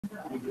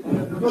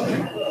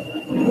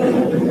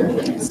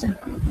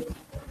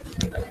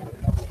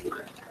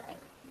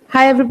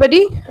Hi,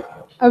 everybody.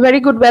 A very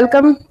good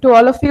welcome to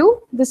all of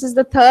you. This is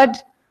the third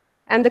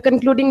and the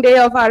concluding day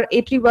of our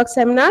A3 work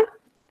seminar,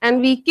 and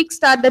we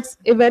kickstart this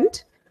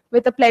event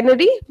with a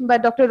plenary by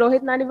Dr.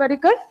 Rohit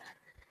Naniwadekar,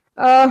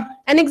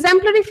 an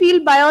exemplary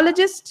field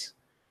biologist,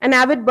 an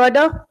avid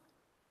birder,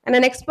 and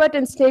an expert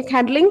in snake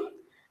handling,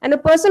 and a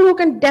person who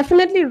can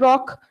definitely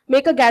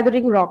make a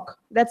gathering rock.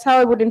 That's how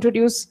I would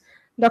introduce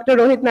Dr.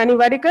 Rohit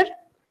Naniwadekar.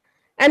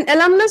 An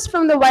alumnus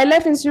from the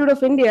Wildlife Institute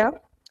of India,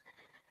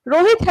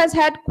 Rohit has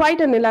had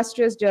quite an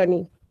illustrious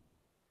journey.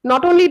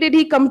 Not only did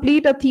he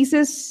complete a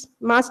thesis,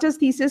 master's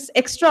thesis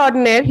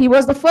extraordinaire, he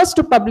was the first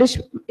to publish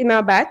in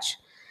our batch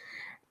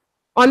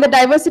on the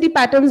diversity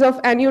patterns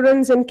of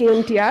anurans in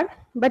KMTR,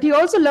 but he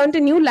also learned a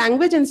new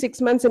language in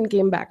 6 months and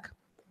came back.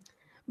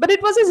 But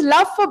it was his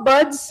love for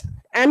birds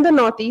and the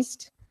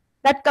Northeast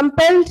that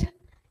compelled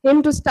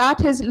him to start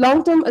his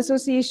long-term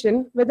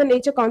association with the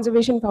Nature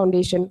Conservation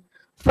Foundation,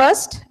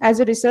 first as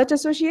a research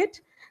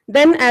associate,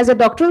 then as a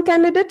doctoral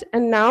candidate,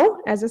 and now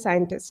as a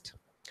scientist.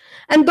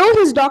 And though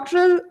his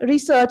doctoral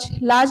research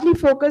largely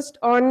focused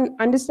on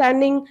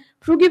understanding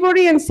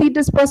frugivory and seed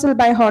dispersal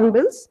by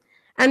hornbills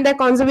and their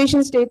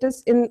conservation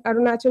status in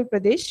Arunachal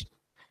Pradesh,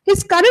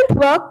 his current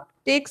work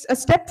takes a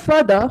step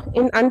further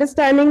in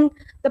understanding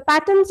the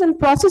patterns and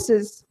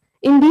processes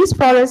in these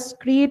forests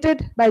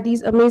created by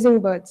these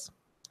amazing birds.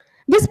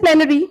 This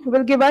plenary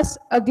will give us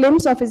a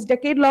glimpse of his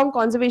decade-long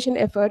conservation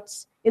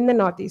efforts in the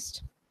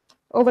Northeast.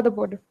 Over the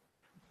border.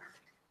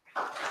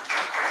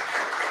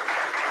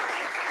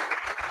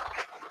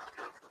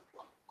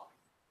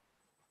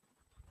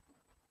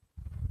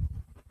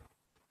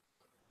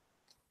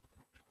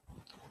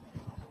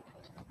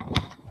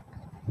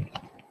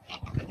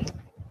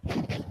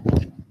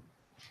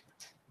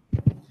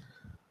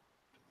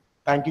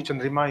 Thank you,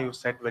 Chandrima. You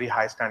set very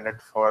high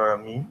standard for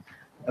me,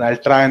 and I'll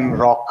try and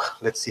rock.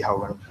 Let's see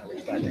how I'm.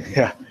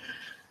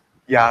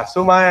 Yeah.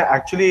 So my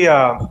actually,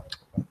 am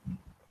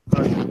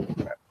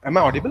I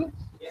audible?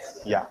 Yes.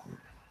 Yeah.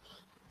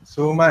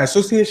 So my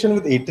association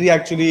with A3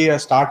 actually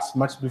starts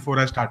much before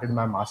I started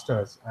my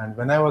masters, and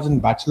when I was in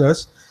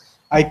bachelor's,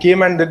 I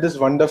came and did this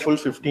wonderful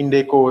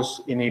 15-day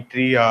course in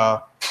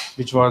A3,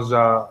 which was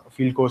a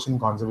field course in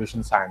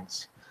conservation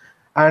science.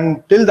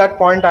 And till that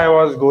point, I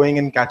was going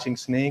and catching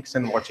snakes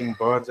and watching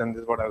birds, and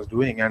this is what I was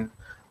doing. And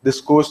this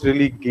course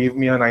really gave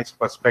me a nice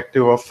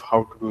perspective of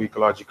how to do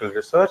ecological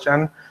research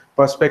and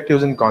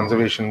perspectives in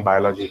conservation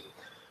biology.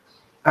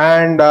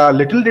 And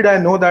little did I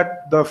know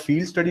that the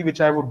field study which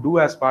I would do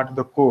as part of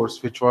the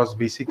course, which was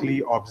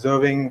basically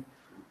observing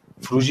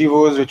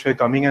frugivores which were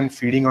coming and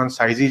feeding on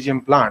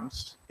syzygium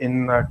plants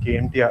in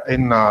KMT,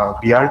 in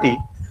BRT,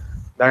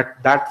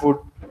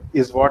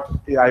 is what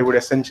I would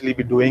essentially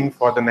be doing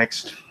for the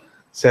next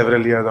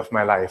several years of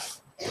my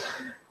life.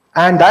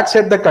 And that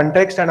set the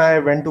context, and I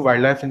went to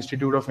Wildlife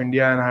Institute of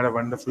India and had a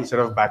wonderful set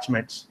of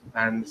batchmates.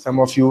 And some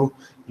of you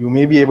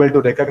may be able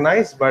to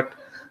recognize, but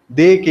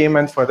they came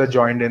and further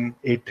joined in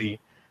A3.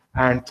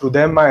 And through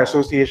them, my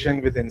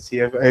association with with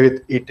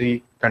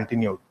A3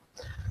 continued.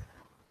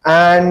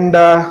 And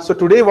so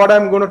today what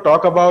I'm going to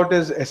talk about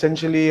is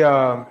essentially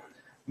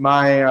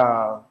my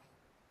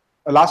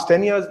last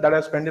 10 years that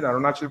I've spent in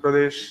Arunachal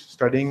Pradesh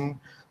studying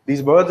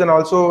these birds, and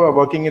also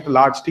working with a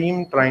large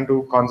team trying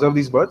to conserve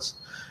these birds.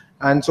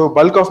 And so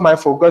bulk of my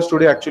focus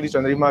today, actually,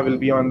 Chandrima, will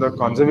be on the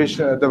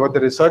conservation, the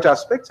research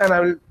aspects, and I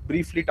will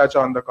briefly touch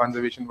on the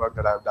conservation work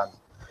that I've done.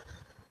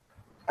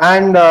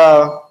 And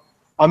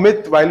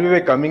Amit, while we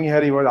were coming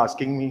here, he was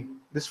asking me,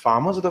 these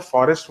farmers of the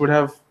forest would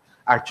have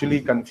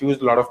actually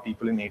confused a lot of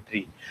people in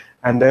A3.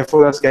 And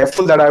therefore, I was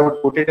careful that I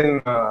would put it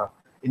in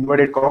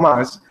inverted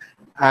commas.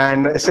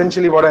 And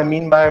essentially what I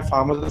mean by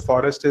farmers of the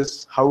forest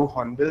is how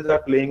hornbills are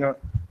playing a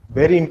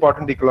very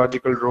important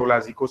ecological role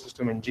as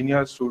ecosystem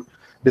engineers to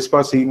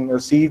dispersing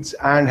seeds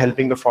and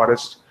helping the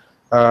forest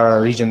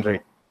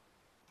regenerate.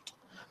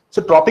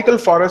 So tropical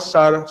forests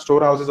are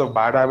storehouses of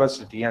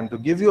biodiversity, and to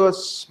give you a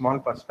small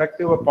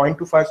perspective, a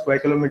 0.25 square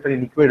kilometer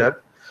in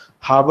Ecuador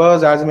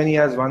harbors as many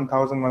as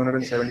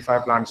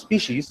 1,175 plant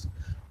species,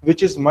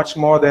 which is much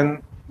more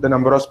than the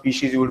number of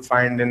species you will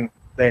find in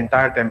the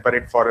entire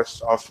temperate forests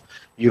of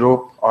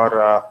Europe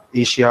or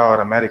Asia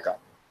or America.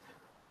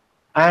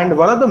 And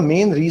one of the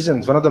main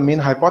reasons, one of the main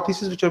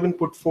hypotheses which have been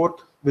put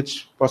forth,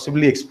 which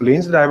possibly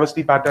explains the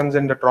diversity patterns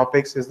in the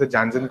tropics, is the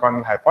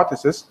Jansen-Connell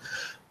hypothesis,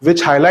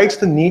 which highlights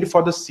the need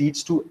for the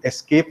seeds to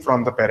escape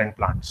from the parent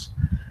plants.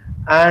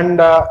 And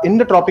in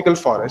the tropical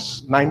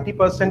forests,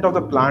 90% of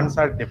the plants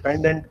are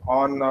dependent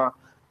on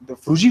the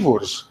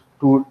frugivores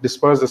to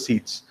disperse the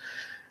seeds.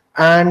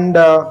 And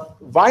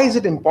why is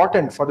it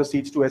important for the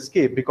seeds to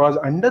escape? Because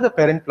under the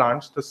parent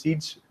plants, the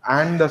seeds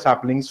and the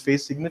saplings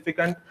face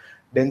significant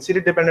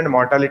density-dependent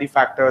mortality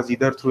factors,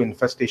 either through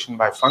infestation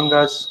by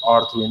fungus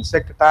or through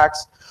insect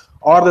attacks,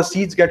 or the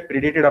seeds get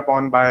predated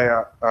upon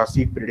by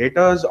seed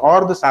predators,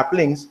 or the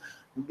saplings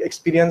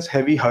experience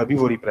heavy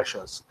herbivory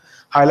pressures,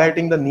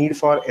 highlighting the need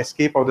for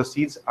escape of the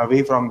seeds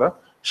away from the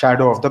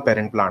shadow of the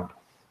parent plant.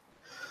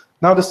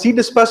 Now, the seed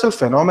dispersal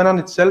phenomenon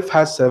itself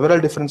has several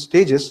different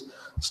stages,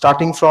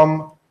 starting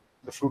from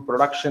the fruit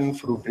production,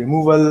 fruit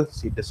removal,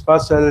 seed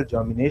dispersal,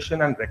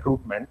 germination, and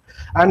recruitment.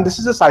 And this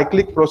is a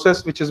cyclic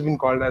process which has been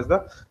called as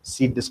the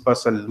seed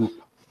dispersal loop.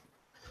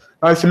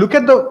 Now, if you look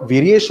at the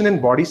variation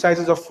in body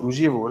sizes of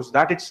frugivores,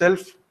 that itself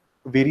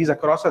varies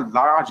across a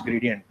large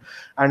gradient.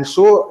 And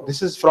so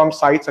this is from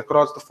sites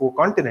across the 4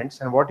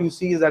 continents. And what you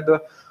see is that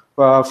the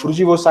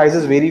frugivore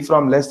sizes vary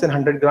from less than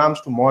 100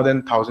 grams to more than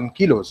 1,000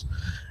 kilos.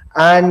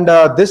 And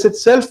this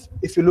itself,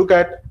 if you look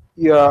at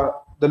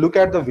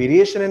the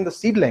variation in the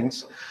seed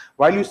lengths,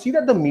 while you see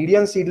that the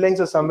median seed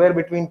lengths are somewhere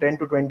between 10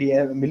 to 20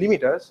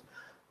 millimeters,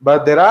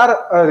 but there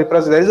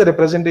is a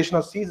representation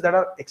of seeds that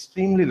are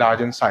extremely large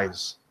in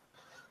size.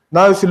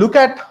 Now, if you look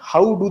at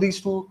how do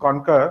these two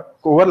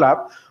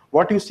overlap,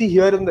 what you see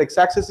here in the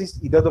x-axis is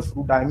either the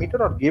fruit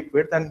diameter or gape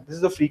width, and this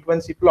is the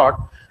frequency plot.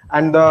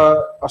 And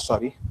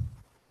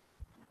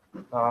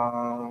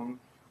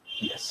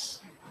yes.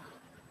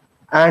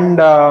 And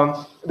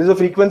this is a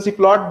frequency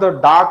plot. The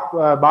dark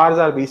bars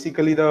are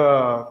basically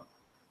that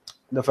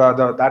for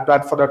the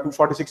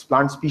 246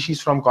 plant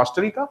species from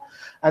Costa Rica,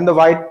 and the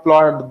white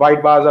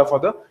bars are for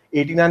the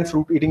 89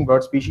 fruit-eating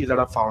bird species that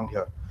are found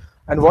here.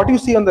 And what you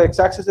see on the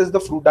x-axis is the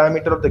fruit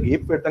diameter of the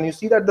gape width, and you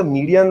see that the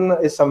median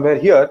is somewhere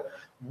here,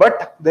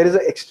 but there is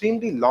an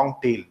extremely long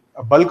tail.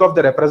 A bulk of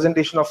the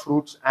representation of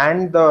fruits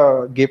and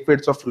the gape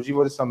widths of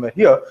frugivore is somewhere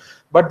here,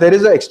 but there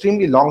is an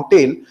extremely long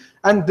tail,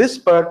 and this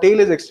tail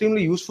is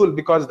extremely useful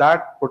because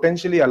that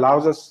potentially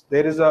allows us,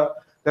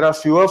 there are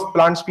fewer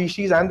plant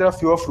species and there are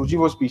fewer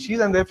frugivore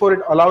species, and therefore it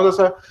allows us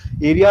an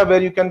area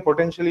where you can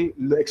potentially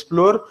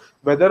explore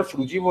whether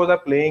frugivores are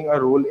playing a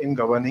role in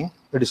governing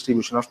the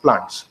distribution of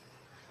plants.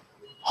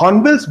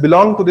 Hornbills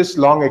belong to this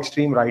long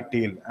extreme right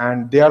tail,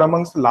 and they are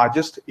amongst the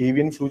largest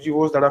avian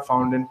frugivores that are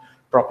found in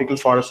tropical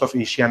forests of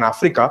Asia and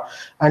Africa.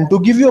 And to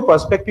give you a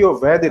perspective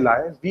of where they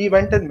lie, we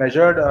went and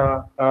measured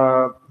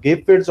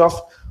gape widths of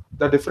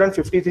the different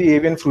 53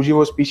 avian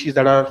frugivore species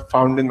that are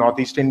found in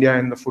Northeast India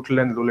in the foothill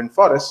and lowland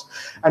forests.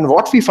 And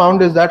what we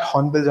found is that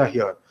hornbills are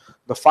here.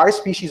 The 5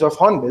 species of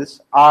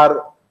hornbills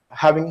are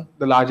having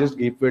the largest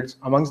gape widths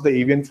amongst the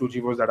avian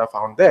frugivores that are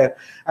found there,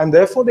 and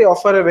therefore they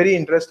offer a very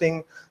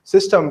interesting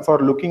system for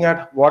looking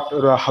at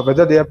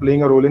whether they are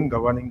playing a role in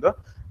governing the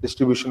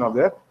distribution of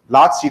their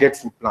large seeded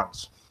fruit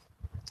plants.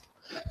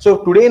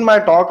 So today in my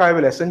talk, I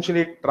will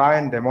essentially try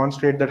and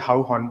demonstrate that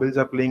how hornbills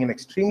are playing an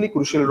extremely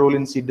crucial role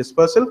in seed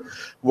dispersal,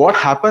 what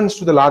happens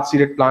to the large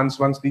seeded plants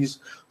once these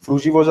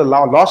frugivores are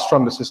lost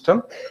from the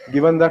system,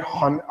 given that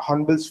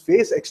hornbills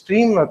face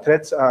extreme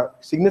threats,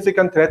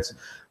 significant threats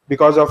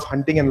because of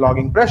hunting and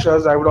logging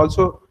pressures. I would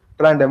also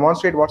try and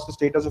demonstrate what's the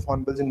status of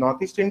hornbills in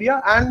Northeast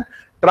India and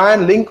try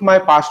and link my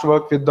past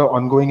work with the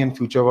ongoing and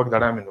future work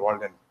that I'm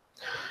involved in.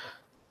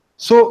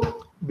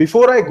 So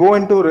before I go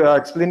into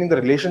explaining the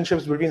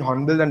relationships between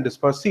hornbills and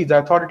dispersed seeds,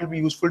 I thought it would be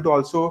useful to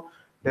also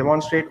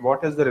demonstrate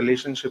what is the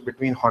relationship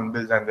between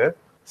hornbills and their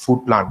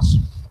food plants.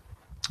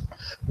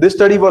 This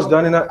study was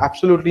done in an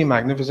absolutely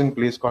magnificent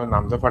place called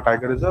Namdapha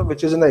Tiger Reserve,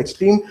 which is in the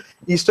extreme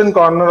eastern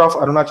corner of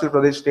Arunachal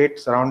Pradesh state,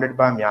 surrounded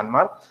by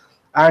Myanmar.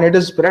 And it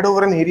is spread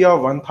over an area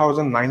of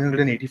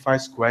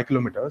 1,985 square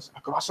kilometers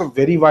across a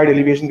very wide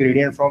elevation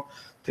gradient from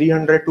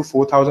 300 to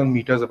 4,000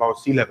 meters above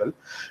sea level.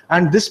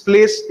 And this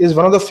place is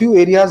one of the few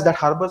areas that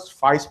harbors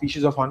 5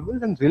 species of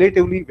hornbills and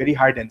relatively very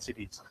high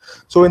densities.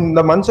 So in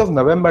the months of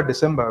November,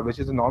 December, which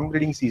is the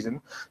non-breeding season,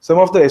 some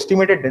of the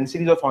estimated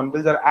densities of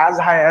hornbills are as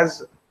high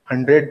as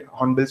 100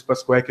 hornbills per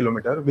square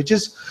kilometer, which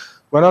is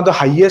one of the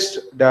highest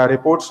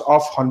reports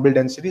of hornbill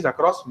densities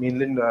across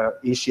mainland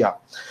Asia.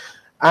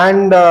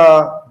 And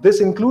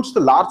this includes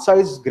the large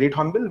size great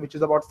hornbill, which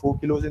is about 4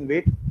 kilos in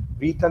weight.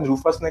 Wreath and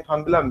rufous neck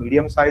hornbill are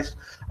medium sized,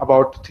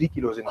 about 3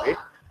 kilos in weight.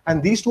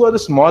 And these two are the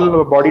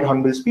small bodied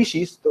hornbill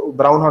species, the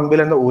brown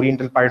hornbill and the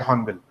oriental pied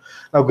hornbill.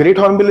 Now, great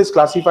hornbill is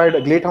classified,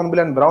 great hornbill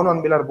and brown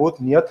hornbill are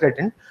both near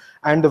threatened,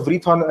 and the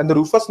wreath and the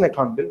rufous neck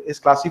hornbill is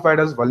classified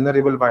as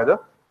vulnerable by the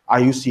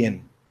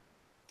IUCN.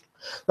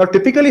 Now,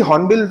 typically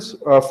hornbills,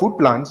 food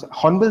plants,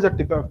 hornbills are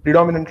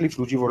predominantly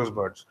frugivorous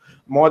birds.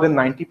 More than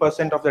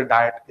 90% of their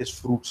diet is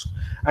fruits.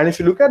 And if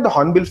you look at the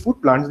hornbill food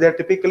plants, they are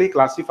typically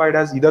classified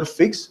as either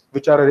figs,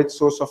 which are a rich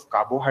source of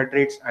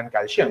carbohydrates and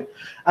calcium,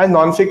 and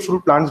non-fig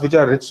fruit plants, which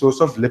are a rich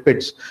source of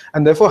lipids,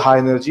 and therefore high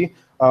energy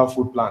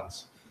food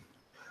plants.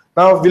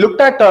 Now, we looked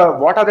at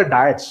what are the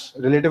diets,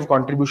 relative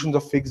contributions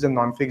of figs and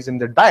non-figs in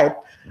the diet.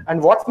 And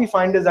what we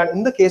find is that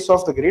in the case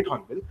of the great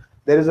hornbill,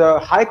 there is a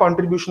high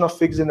contribution of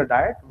figs in the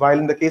diet, while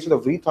in the case of the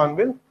wreath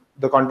hornbill,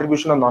 the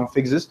contribution of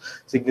non-figs is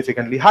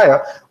significantly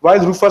higher, while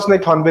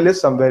rufous-necked hornbill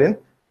is somewhere in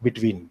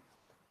between.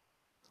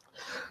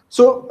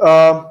 So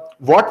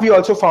what we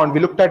also found, we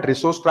looked at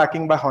resource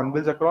tracking by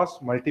hornbills across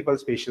multiple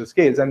spatial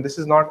scales, and this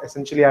is not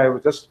essentially, I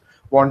just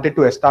wanted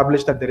to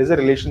establish that there is a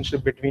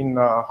relationship between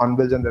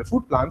hornbills and their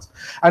food plants,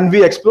 and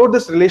we explored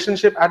this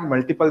relationship at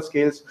multiple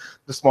scales,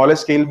 the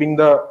smallest scale being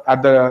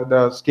at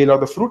the scale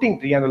of the fruiting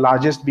tree, and the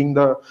largest being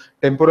the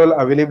temporal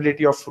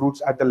availability of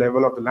fruits at the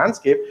level of the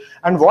landscape.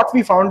 And what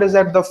we found is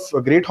that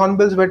the great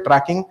hornbills were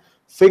tracking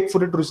fig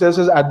fruit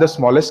resources at the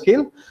smallest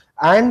scale,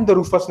 and the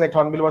rufous-necked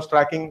hornbill was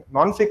tracking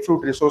non-fig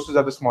fruit resources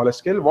at the smallest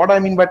scale. What I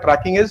mean by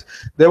tracking is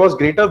there was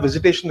greater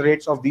visitation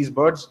rates of these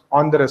birds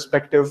on the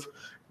respective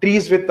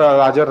trees with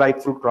larger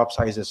ripe fruit crop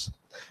sizes.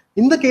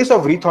 In the case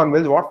of wreath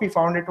hornbills, what we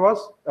found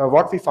was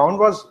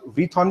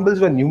wreath hornbills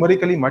were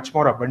numerically much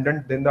more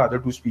abundant than the other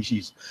two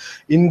species.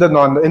 In the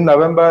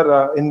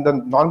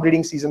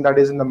non-breeding season, that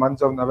is in the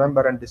months of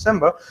November and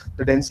December,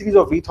 the densities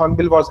of wreath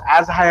hornbill was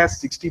as high as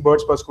 60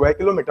 birds per square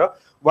kilometer,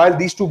 while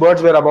these two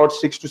birds were about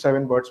 6 to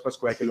 7 birds per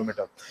square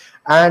kilometer.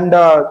 And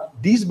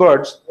these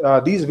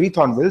wreath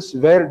hornbills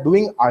were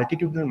doing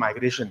altitudinal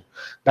migration.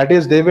 That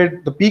is,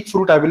 the peak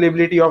fruit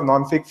availability of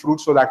non-fig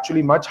fruits was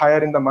actually much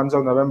higher in the months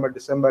of November,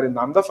 December in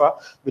Namdapha,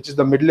 which is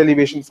the middle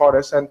elevation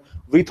forest, and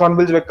wreath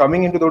hornbills were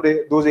coming into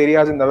those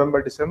areas in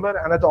November, December,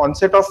 and at the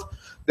onset of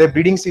their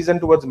breeding season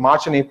towards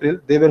March and April,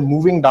 they were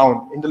moving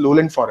down in the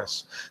lowland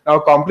forests. Now,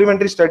 a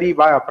complementary study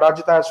by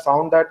Aparajita has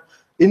found that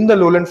in the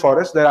lowland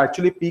forest, there are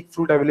actually peak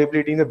fruit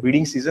availability in the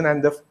breeding season,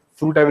 and the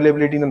fruit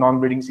availability in the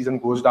non-breeding season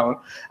goes down.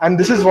 And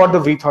this is what the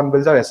wreath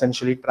hornbills are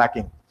essentially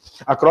tracking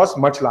across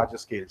much larger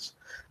scales.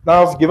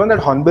 Now, given that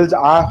hornbills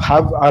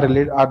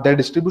their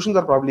distributions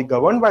are probably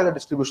governed by the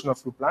distribution of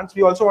fruit plants,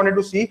 we also wanted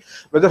to see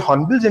whether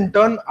hornbills in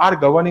turn are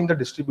governing the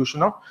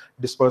distribution of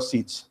dispersed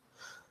seeds.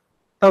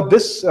 Now,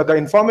 the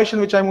information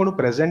which I'm going to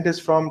present is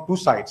from two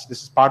sites.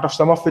 This is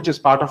some of which is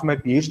part of my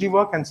PhD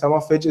work, and some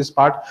of which is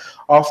part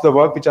of the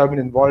work which I've been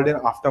involved in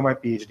after my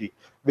PhD,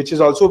 which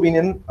has also been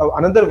in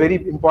another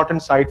very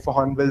important site for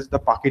hornbills, the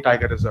Pake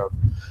Tiger Reserve.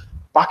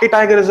 Pake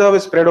Tiger Reserve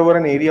is spread over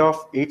an area of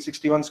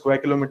 861 square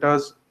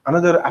kilometers,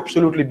 another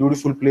absolutely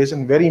beautiful place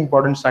and very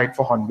important site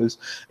for hornbills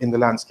in the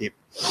landscape.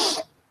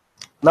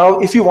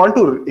 Now, if you want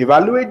to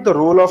evaluate the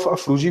role of a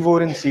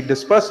frugivore in seed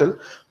dispersal,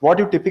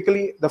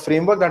 the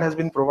framework that has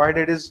been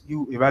provided is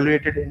you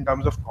evaluate it in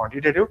terms of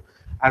quantitative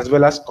as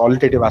well as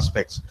qualitative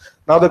aspects.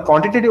 Now, the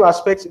quantitative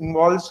aspects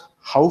involves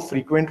how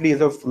frequently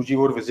is a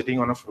frugivore visiting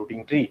on a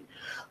fruiting tree,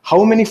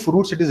 how many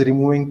fruits it is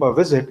removing per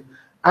visit,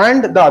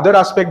 and the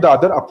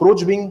other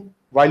approach being,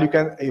 while you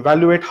can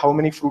evaluate how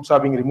many fruits are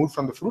being removed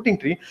from the fruiting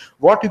tree,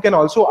 what you can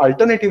also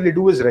alternatively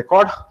do is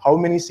record how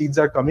many seeds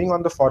are coming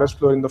on the forest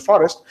floor in the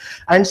forest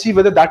and see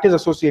whether that is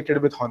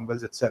associated with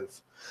hornbills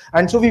itself.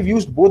 And so we've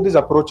used both these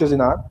approaches in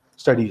our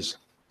studies.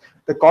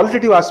 The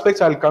qualitative aspects,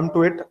 I'll come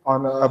to it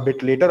on a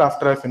bit later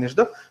after I finish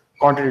the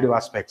quantitative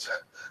aspects.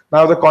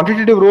 Now, the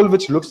quantitative role,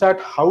 which looks at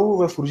how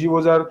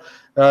frugivores are,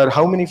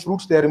 how many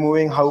fruits they are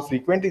removing, how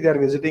frequently they are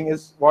visiting,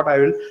 is what I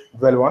will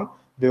dwell on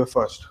there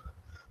first.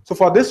 So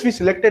for this, we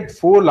selected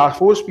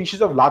four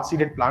species of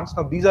large-seeded plants.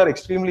 Now, these are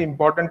extremely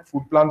important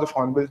food plants of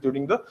hornbills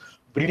during the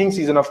breeding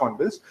season of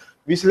hornbills.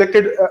 We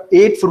selected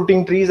 8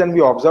 fruiting trees and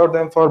we observed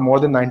them for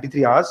more than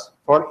 93 hours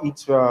for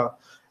each.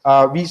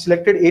 We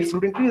selected 8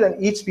 fruiting trees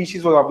and each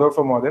species was observed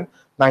for more than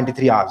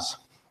 93 hours.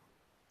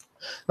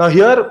 Now,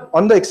 here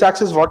on the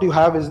x-axis, what you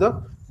have is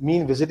the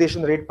mean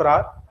visitation rate per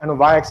hour, and on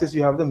y-axis,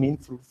 you have the mean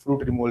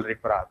fruit removal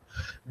rate per hour.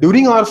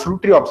 During our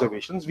fruit tree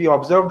observations, we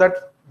observed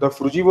that the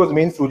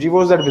main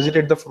frugivores that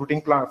visited the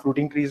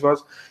fruiting trees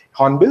was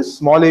hornbills,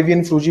 small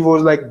avian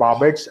frugivores like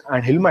barbets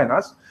and hill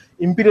mynas,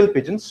 imperial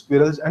pigeons,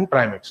 squirrels, and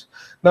primates.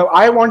 Now,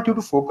 I want you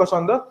to focus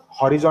on the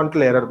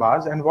horizontal error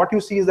bars, and what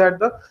you see is that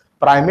the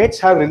primates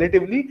have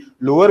relatively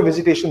lower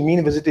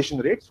mean visitation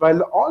rates,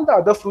 while all the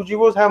other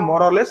frugivores have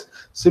more or less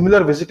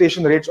similar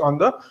visitation rates on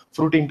the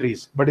fruiting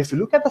trees. But if you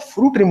look at the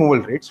fruit removal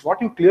rates,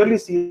 what you clearly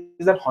see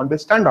is that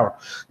hornbills stand out.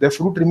 Their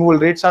fruit removal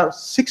rates are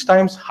 6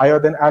 times higher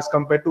than as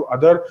compared to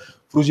other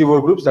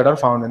frugivore groups that are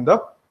found in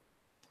the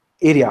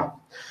area.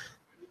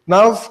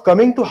 Now,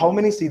 coming to how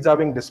many seeds are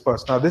being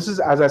dispersed. Now, this is,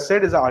 as I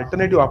said, is an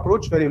alternative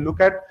approach where you look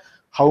at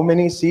how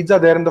many seeds are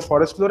there in the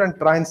forest floor and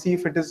try and see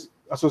if it is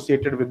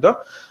associated with the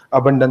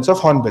abundance of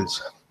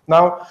hornbills.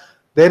 Now,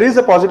 there is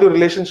a positive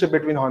relationship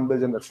between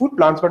hornbills and the food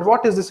plants, but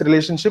what is this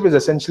relationship is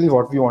essentially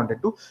what we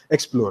wanted to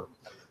explore.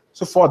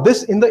 So for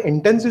this, in the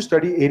intensive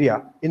study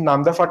area in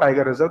Namdapha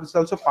Tiger Reserve, this is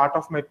also part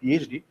of my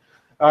PhD.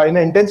 In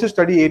an intensive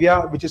study area,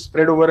 which is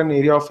spread over an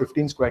area of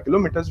 15 square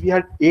kilometers, we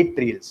had 8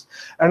 trails.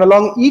 And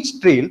along each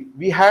trail,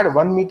 we had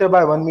 1 meter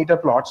by 1 meter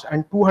plots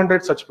and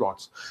 200 such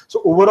plots. So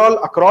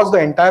overall, across the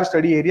entire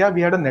study area,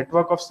 we had a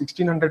network of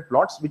 1600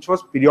 plots, which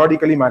was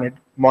periodically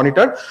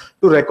monitored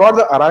to record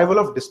the arrival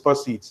of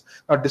dispersed seeds.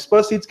 Now,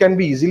 dispersed seeds can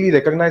be easily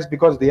recognized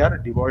because they are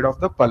devoid of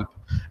the pulp.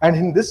 And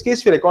in this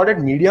case, we recorded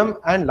medium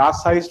and large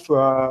size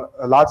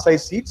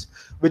seeds,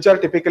 which are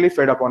typically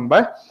fed upon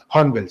by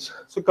hornbills.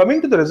 So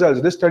coming to the results,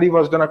 this study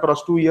was done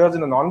across 2 years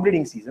in the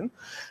non-breeding season.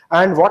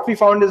 And what we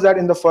found is that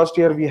in the first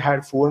year, we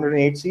had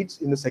 408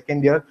 seeds. In the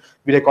second year,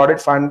 we recorded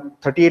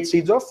 38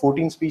 seeds of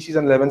 14 species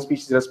and 11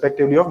 species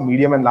respectively of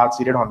medium and large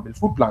seeded hornbill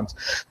food plants.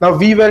 Now,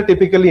 we were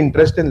typically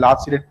interested in large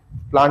seeded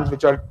plants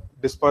which are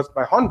dispersed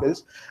by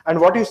hornbills, and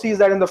what you see is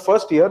that in the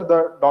first year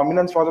the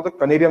dominance was of the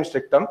Canarium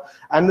strictum,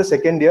 and the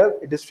second year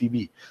it is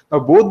Phoebe.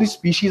 Now, both these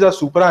species are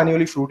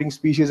superannually fruiting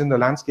species in the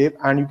landscape,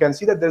 and you can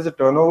see that there's a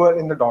turnover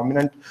in the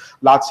dominant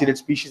large seeded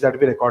species that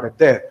we recorded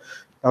there.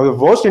 Now, the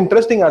most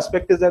interesting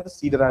aspect is that the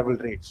seed arrival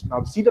rates. Now,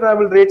 the seed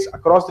arrival rates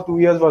across the 2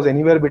 years was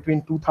anywhere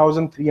between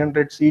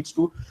 2,300 seeds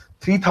to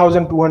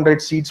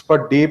 3,200 seeds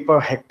per day per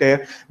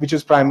hectare, which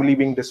is primarily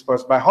being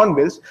dispersed by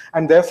hornbills,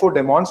 and therefore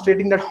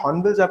demonstrating that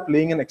hornbills are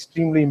playing an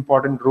extremely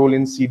important role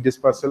in seed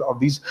dispersal of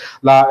these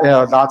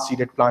large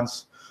seeded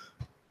plants.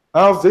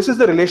 Now, this is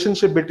the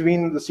relationship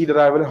between the seed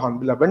arrival and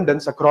hornbill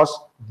abundance across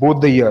both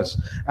the years.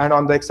 And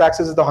on the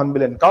x-axis is the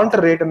hornbill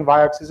encounter rate, and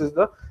y-axis is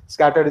the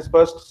scattered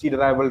dispersed seed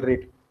arrival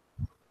rate.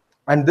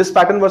 And this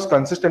pattern was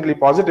consistently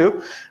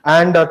positive.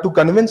 And to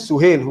convince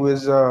Suhail, who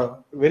is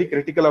very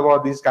critical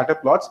about these scatter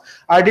plots,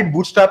 I did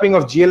bootstrapping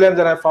of GLMs,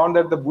 and I found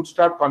that the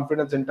bootstrap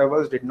confidence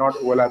intervals did not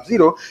overlap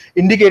 0,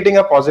 indicating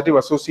a positive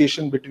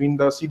association between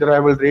the seed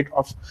arrival rate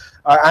of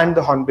and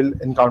the hornbill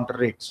encounter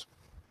rates.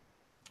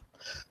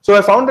 So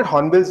I found that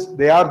hornbills,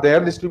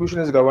 their distribution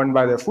is governed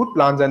by their food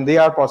plants, and they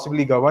are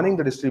possibly governing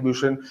the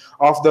distribution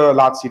of the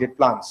large seeded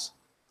plants,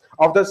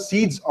 of the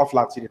seeds of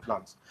large seeded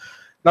plants.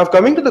 Now,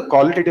 coming to the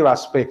qualitative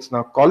aspects.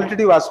 Now,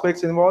 qualitative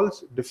aspects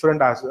involves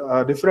different.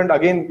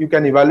 Again, you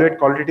can evaluate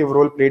qualitative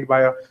role played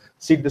by a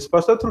seed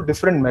disperser through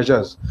different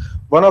measures.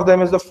 One of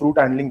them is the fruit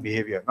handling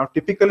behavior. Now,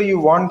 typically, you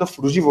want the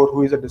frugivore,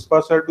 who is a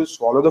disperser, to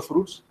swallow the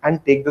fruits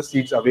and take the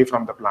seeds away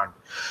from the plant.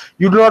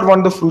 You do not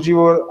want the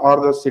frugivore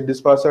or the seed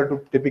disperser to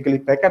typically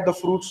peck at the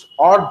fruits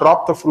or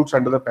drop the fruits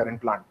under the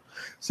parent plant.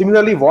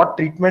 Similarly, what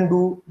treatment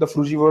does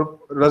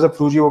a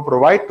frugivore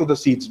provide to the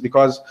seeds?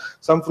 Because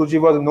some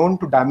frugivores are known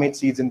to damage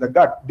seeds in the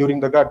gut during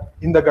the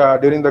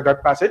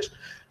gut passage.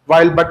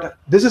 But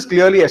this is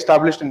clearly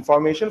established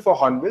information for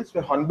hornbills,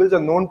 where hornbills are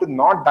known to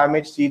not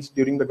damage seeds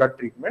during the gut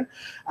treatment,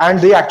 and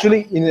they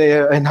actually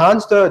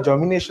enhance the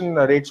germination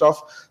rates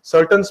of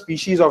certain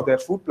species of their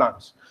food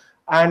plants.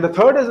 And the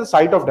third is the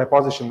site of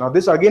deposition. Now,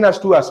 this again has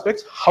two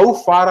aspects: how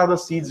far are the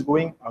seeds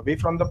going away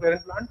from the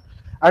parent plant,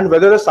 and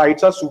whether the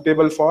sites are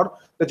suitable for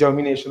the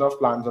germination of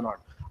plants or not.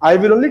 I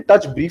will only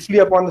touch briefly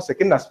upon the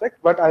second aspect,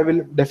 but I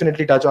will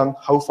definitely touch on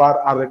how far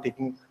are they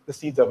taking the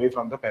seeds away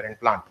from the parent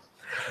plant.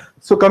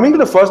 So coming to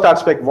the first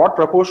aspect, what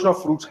proportion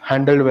of fruits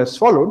handled were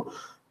swallowed,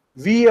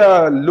 we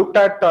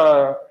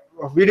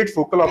did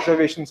focal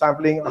observation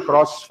sampling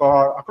across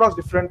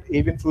different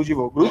avian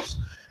frugivore groups.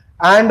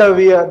 And on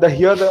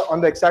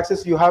the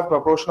x-axis, you have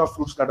proportion of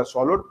fruits that are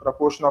swallowed,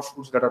 proportion of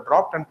fruits that are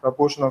dropped, and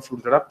proportion of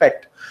fruits that are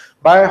pecked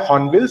by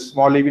hornbills,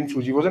 small avian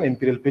frugivores, and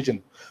imperial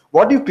pigeon.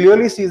 What you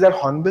clearly see is that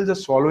hornbills are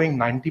swallowing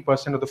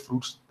 90% of the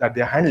fruits that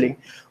they're handling,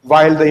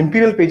 while the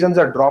imperial pigeons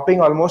are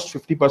dropping almost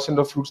 50%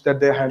 of fruits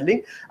that they're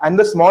handling, and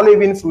the small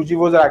avian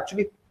frugivores are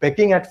actually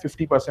pecking at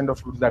 50% of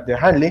fruits that they're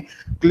handling,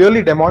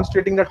 clearly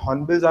demonstrating that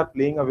hornbills are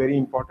playing a very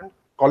important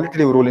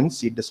qualitative role in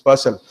seed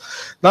dispersal.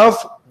 Now,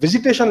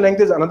 visitation length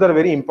is another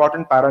very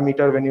important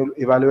parameter when you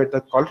evaluate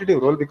the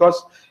qualitative role,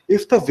 because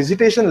if the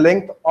visitation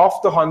length of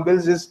the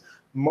hornbills is,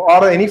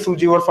 or any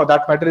frugivore for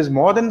that matter, is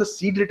more than the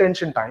seed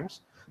retention times,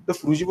 the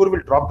frugivore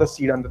will drop the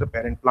seed under the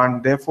parent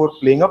plant, therefore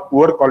playing a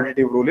poor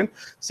qualitative role in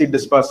seed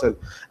dispersal.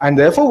 And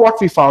therefore, what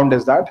we found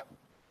is that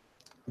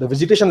the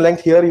visitation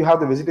length, here you have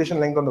the visitation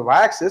length on the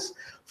y-axis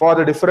for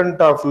the different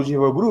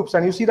frugivore groups,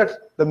 and you see that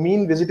the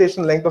mean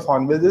visitation length of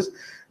hornbills is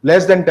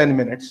less than 10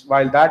 minutes,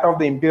 while that of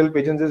the imperial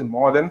pigeons is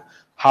more than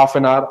half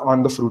an hour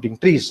on the fruiting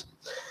trees.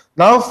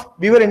 Now,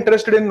 we were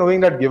interested in knowing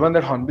that given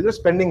that hornbills are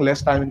spending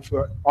less time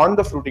on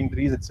the fruiting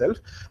trees itself,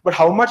 but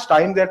how much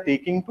time they are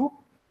taking to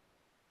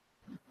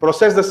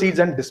process the seeds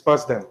and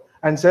disperse them.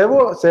 And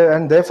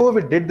therefore,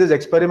 we did these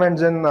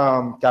experiments in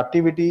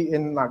captivity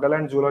in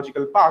Nagaland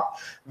Zoological Park,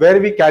 where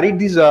we carried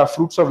these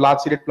fruits of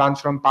large-seeded plants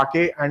from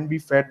Pake, and we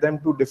fed them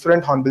to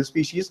different hornbill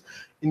species,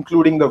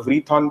 including the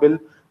wreath hornbill,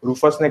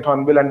 rufous-necked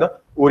hornbill, and the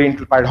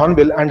oriental pied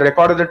hornbill, and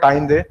recorded the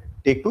time they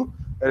take to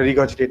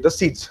regurgitate the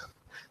seeds.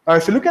 Now,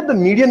 if you look at the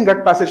median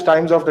gut passage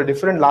times of the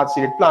different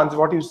large-seeded plants,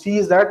 what you see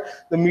is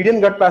that the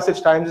median gut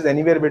passage times is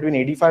anywhere between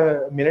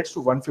 85 minutes to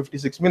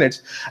 156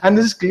 minutes. And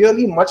this is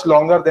clearly much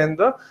longer than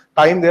the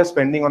time they are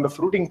spending on the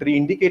fruiting tree,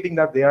 indicating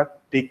that they are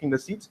taking the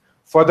seeds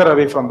further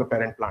away from the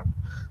parent plant.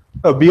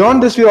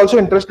 Beyond this, we are also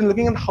interested in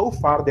looking at how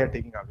far they are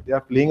taking away. They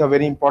are playing a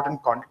very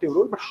important quantitative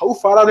role, but how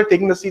far are they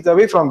taking the seeds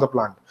away from the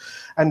plant?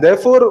 And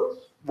therefore,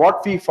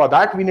 for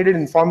that, we needed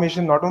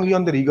information not only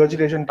on the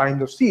regurgitation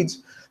times of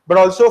seeds, but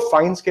also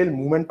fine scale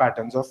movement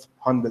patterns of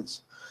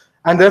hornbills.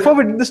 And therefore,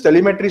 we did this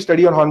telemetry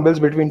study on hornbills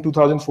between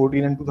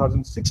 2014 and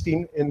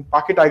 2016 in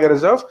Pake Tiger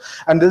Reserve.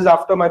 And this is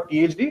after my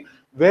PhD,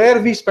 where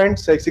we spent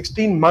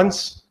 16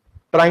 months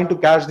trying to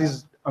catch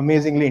these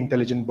amazingly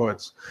intelligent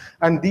birds.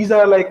 And these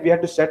are we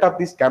had to set up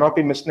these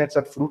canopy mist nets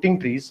at fruiting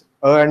trees,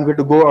 and we had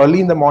to go early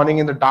in the morning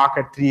in the dark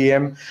at 3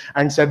 a.m.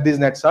 and set these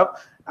nets up.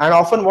 And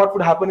often what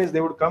would happen is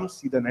they would come,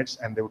 see the nets,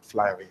 and they would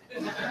fly away.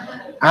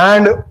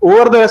 And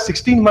over the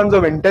 16 months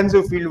of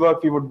intensive field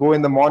work, we would go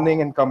in the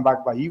morning and come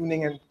back by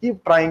evening and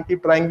keep trying.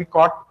 We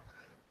caught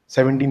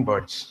 17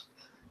 birds.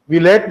 We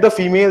let the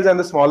females and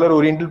the smaller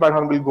oriental pied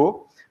hornbill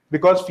go,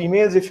 because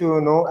females, if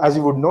you know, as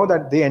you would know,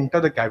 that they enter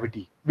the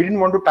cavity. We didn't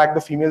want to tag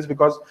the females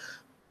because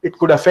it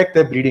could affect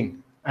their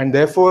breeding. And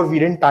therefore, we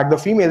didn't tag the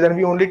females, and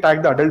we only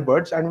tagged the adult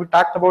birds, and we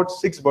tagged about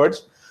 6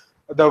 birds.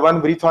 the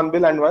one wreath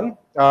hornbill and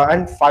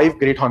and 5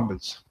 great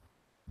hornbills.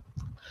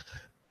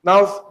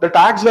 Now, the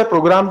tags were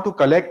programmed to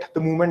collect the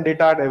movement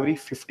data at every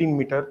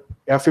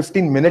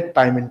 15-minute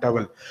time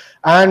interval.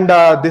 And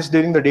this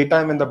during the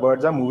daytime when the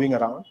birds are moving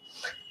around.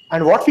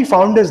 And what we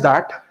found is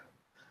that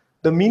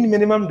the mean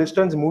minimum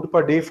distance moved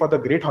per day for the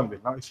great hornbill.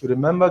 Now, if you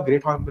remember,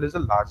 great hornbill is a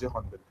larger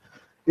hornbill,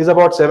 is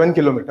about 7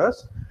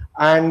 kilometers.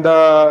 And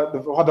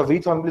for the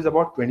wreath hornbill is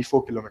about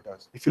 24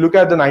 kilometers. If you look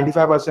at the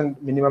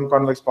 95% minimum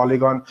convex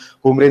polygon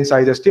home range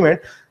size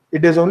estimate,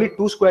 it is only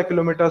 2 square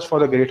kilometers for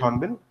the great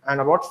hornbill and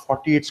about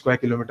 48 square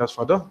kilometers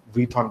for the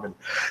wreath hornbill.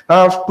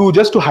 Now,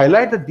 just to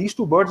highlight that these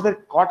two birds were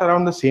caught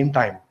around the same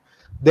time.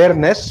 Their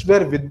nests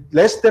were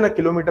less than a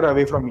kilometer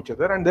away from each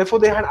other, and therefore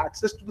they had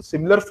access to the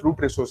similar fruit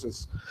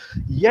resources.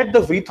 Yet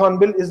the wreath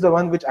hornbill is the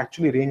one which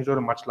actually ranged over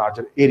a much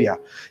larger area.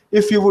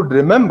 If you would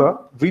remember,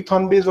 wreath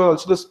hornbills were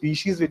also the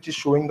species which is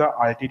showing the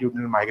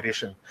altitudinal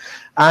migration.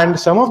 And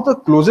some of the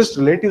closest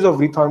relatives of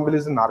wreath hornbill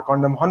is the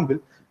Narcondam hornbill,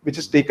 which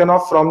is taken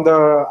off from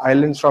the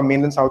islands from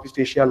mainland Southeast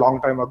Asia a long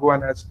time ago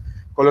and had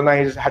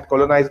colonized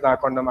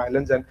Narcondam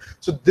Islands. And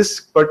so this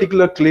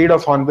particular clade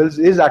of hornbills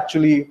is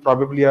actually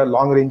probably a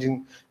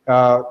long-ranging,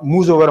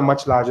 moves over a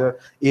much larger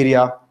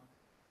area.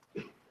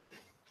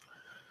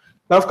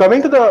 Now,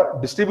 coming to the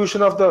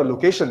distribution of the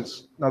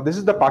locations, now this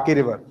is the Pake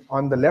River.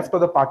 On the left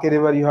of the Pake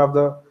River, you have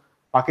the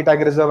Pake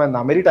Tiger Reserve and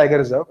Nameri Tiger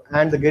Reserve,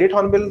 and the great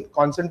hornbill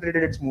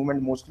concentrated its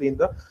movement mostly in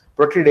the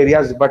protected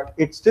areas, but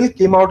it still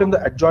came out in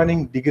the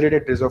adjoining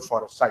degraded reserve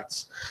forest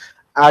sites.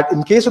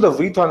 In case of the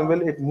wreath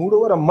hornbill, it moved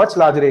over a much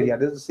larger area.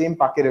 This is the same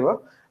Pake River,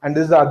 and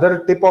this is the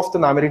other tip of the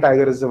Nameri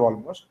Tiger Reserve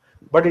almost.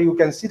 But you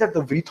can see that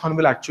the wreath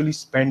hornbill actually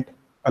spent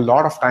a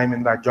lot of time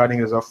in the adjoining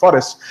reserve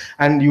forest,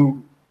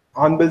 and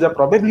hornbills are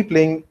probably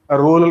playing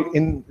a role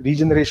in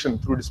regeneration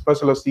through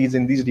dispersal of seeds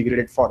in these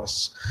degraded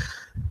forests.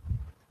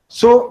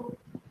 So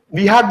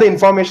we had the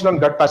information on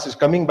gut passage.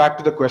 Coming back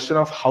to the question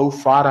of how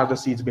far are the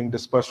seeds being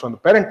dispersed from the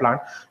parent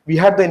plant, we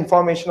had the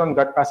information on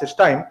gut passage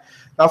time.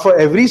 Now, for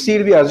every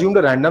seed, we assumed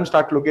a random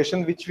start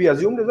location, which we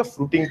assumed is a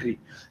fruiting tree.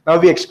 Now,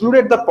 we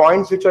excluded the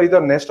points which are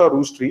either nest or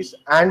roost trees,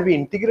 and we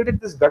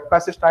integrated this gut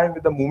passage time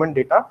with the movement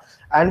data,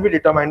 and we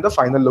determined the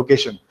final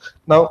location.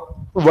 Now,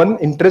 one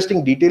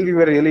interesting detail we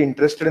were really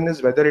interested in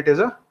is whether it is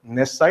a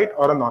nest site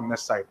or a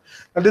non-nest site.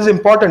 Now, this is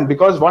important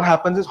because what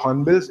happens is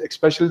hornbills,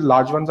 especially the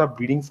large ones, are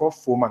breeding for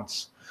 4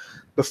 months.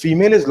 The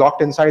female is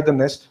locked inside the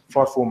nest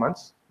for 4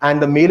 months,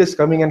 and the male is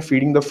coming and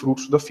feeding the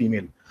fruits to the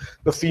female.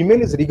 The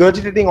female is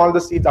regurgitating all the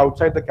seeds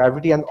outside the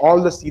cavity, and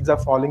all the seeds are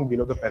falling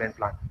below the parent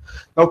plant.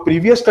 Now,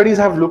 previous studies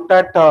have looked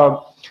at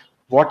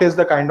what is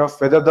the kind of,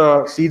 whether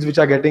the seeds which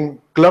are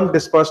getting clump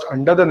dispersed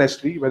under the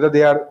nest tree, whether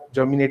they are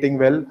germinating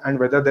well, and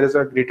whether there is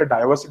a greater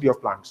diversity of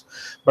plants.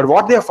 But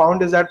what they have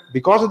found is that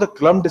because of the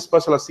clump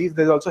dispersal of seeds,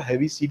 there is also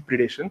heavy seed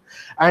predation,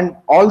 and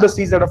all the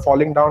seeds that are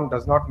falling down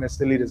does not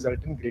necessarily result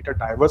in greater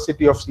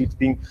diversity of seeds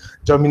being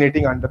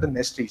germinating under the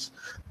nest trees.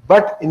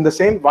 But in the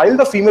same, while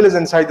the female is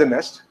inside the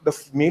nest, the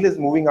male is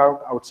moving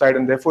outside,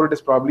 and therefore it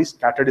is probably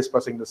scatter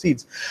dispersing the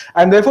seeds.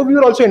 And therefore we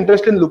were also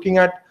interested in looking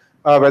at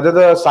whether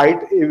the site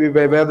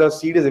where the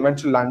seed is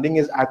eventually landing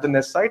is at the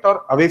nest site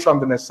or away from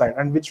the nest site,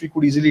 and which we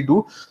could easily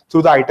do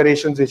through the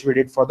iterations which we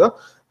did for the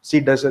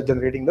seed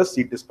generating the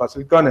seed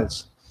dispersal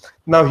kernels.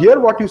 Now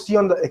here what you see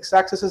on the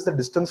x-axis is the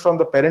distance from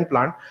the parent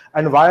plant,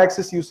 and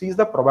y-axis you see is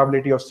the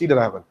probability of seed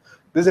arrival.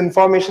 This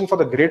information for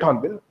the great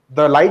hornbill.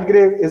 The light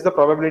gray is the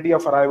probability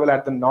of arrival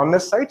at the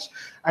non-nest sites,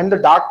 and the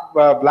dark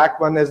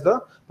black one is the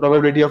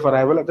probability of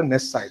arrival at the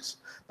nest sites.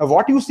 Now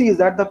what you see is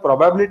that the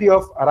probability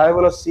of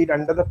arrival of seed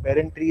under the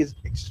parent tree is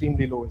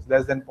extremely low. It's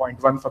less than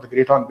 0.1 for the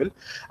great hornbill,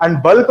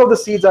 and bulk of the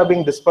seeds are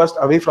being dispersed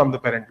away from the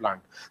parent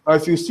plant. Now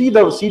if you see,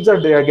 the seeds are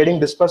getting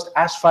dispersed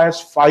as far as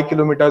 5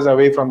 kilometers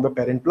away from the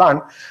parent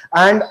plant,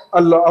 and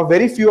a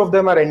very few of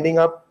them are ending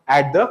up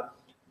at the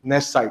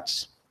nest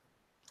sites.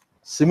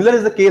 Similar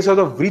is the case of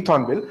the wreath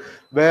hornbill,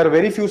 where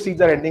very few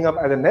seeds are ending up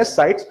at the nest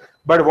sites.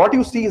 But what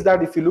you see is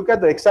that if you look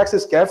at the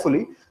x-axis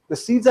carefully, the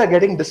seeds are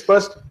getting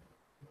dispersed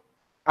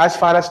as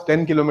far as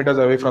 10 kilometers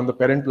away from the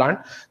parent plant.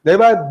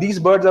 Thereby, these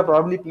birds are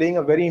probably playing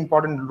a very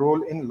important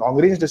role in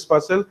long-range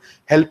dispersal,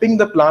 helping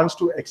the plants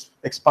to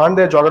expand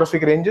their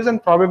geographic ranges,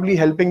 and probably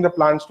helping the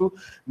plants to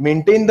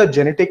maintain the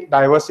genetic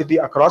diversity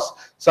across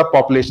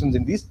subpopulations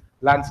in these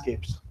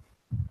landscapes.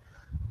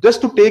 Just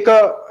to take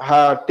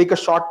a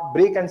short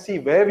break and see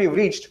where we've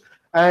reached,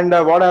 and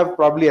what I've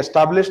probably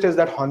established is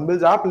that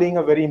hornbills are playing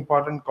a very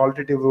important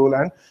qualitative role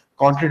and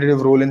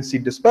quantitative role in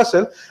seed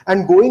dispersal.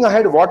 And going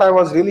ahead, what I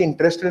was really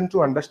interested in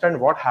to understand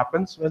what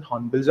happens when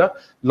hornbills are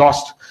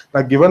lost.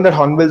 Now, given that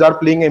hornbills are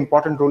playing an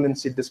important role in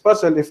seed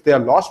dispersal, if they are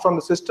lost from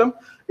the system,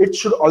 it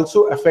should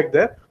also affect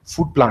their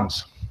food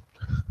plants.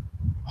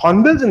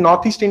 Hornbills in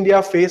Northeast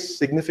India face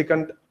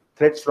significant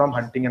threats from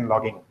hunting and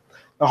logging.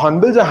 Now,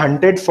 hornbills are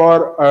hunted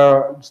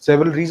for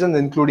several reasons,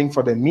 including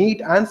for their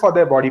meat and for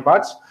their body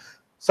parts.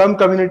 Some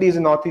communities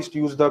in Northeast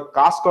use the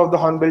casque of the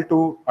hornbill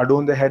to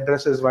adorn their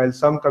headdresses, while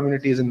some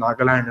communities in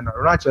Nagaland and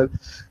Arunachal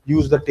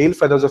use the tail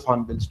feathers of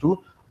hornbills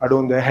to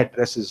adorn their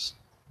headdresses.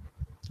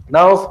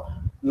 Now,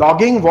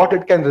 Logging, what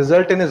it can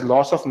result in is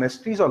loss of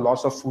nest trees or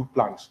loss of food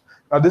plants.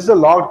 Now, this is a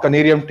logged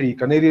canarium tree.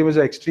 Canarium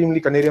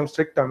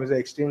strictum is an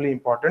extremely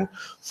important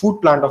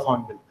food plant of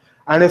hornbill.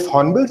 And if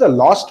hornbills are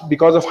lost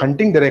because of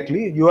hunting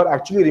directly, you are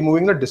actually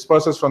removing the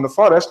dispersers from the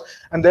forest,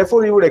 and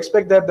therefore you would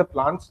expect that the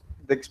plants,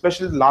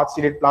 especially large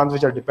seeded plants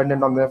which are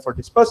dependent on them for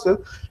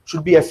dispersal,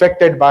 should be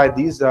affected by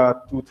these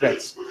two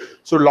threats.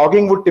 So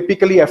logging would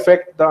typically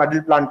affect the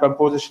adult plant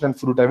composition and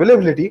fruit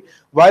availability,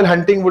 while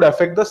hunting would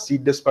affect the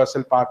seed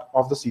dispersal part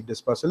of the seed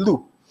dispersal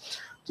loop.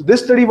 So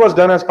this study was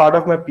done as part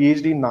of my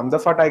PhD in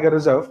Namdapha Tiger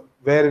Reserve,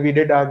 where we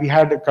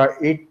had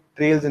 8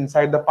 trails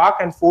inside the park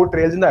and 4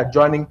 trails in the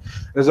adjoining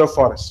reserve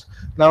forest.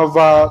 Now,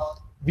 while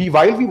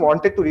we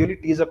wanted to really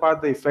tease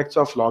apart the effects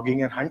of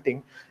logging and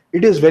hunting,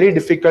 it is very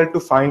difficult to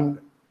find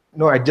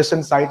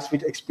adjacent sites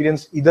which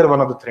experience either one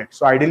of the threats.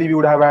 So ideally, we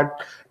would have had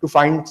to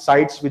find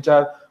sites which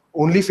are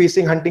only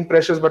facing hunting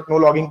pressures but no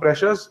logging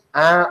pressures,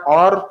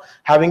 or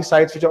having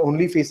sites which are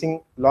only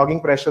facing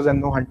logging pressures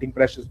and no hunting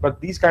pressures. But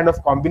these kind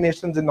of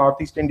combinations in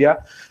Northeast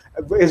India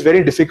is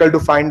very difficult to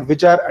find,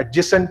 which are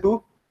adjacent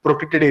to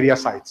protected area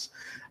sites.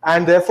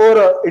 And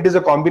therefore, it is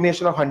a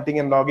combination of hunting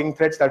and logging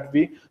threats that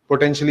we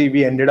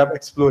ended up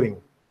exploring.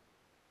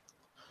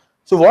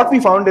 So what we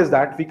found is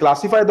that we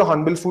classified the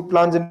hornbill food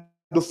plants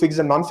into figs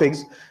and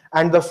non-figs,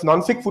 and the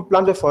non-fig food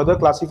plants were further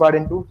classified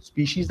into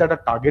species that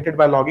are targeted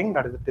by logging,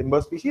 that is the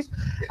timber species,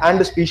 and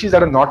the species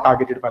that are not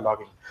targeted by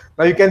logging.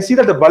 Now you can see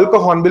that the bulk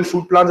of hornbill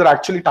food plants are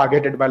actually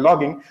targeted by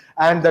logging,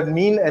 and the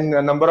mean and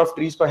number of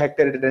trees per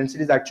hectare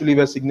densities actually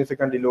were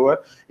significantly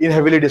lower in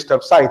heavily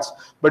disturbed sites.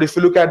 But if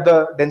you look at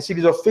the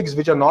densities of figs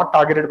which are not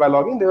targeted by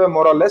logging, they were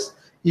more or less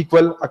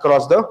equal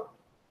across the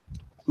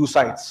two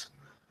sites.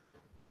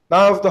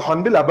 Now, the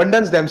hornbill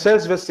abundance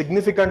themselves were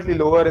significantly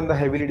lower in the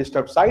heavily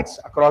disturbed sites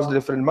across the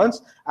different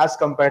months as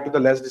compared to the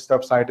less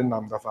disturbed site in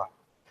Namdapha.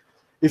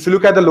 If you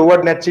look at the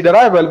lower net seed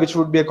arrival, which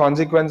would be a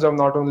consequence of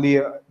not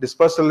only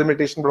dispersal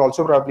limitation but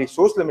also probably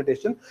source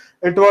limitation,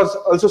 it was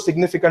also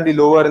significantly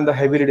lower in the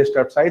heavily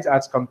disturbed sites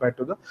as compared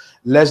to the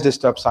less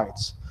disturbed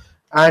sites.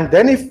 And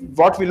then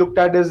what we looked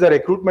at is the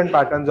recruitment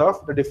patterns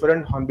of the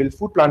different hornbill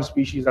food plant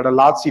species that are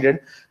large seeded,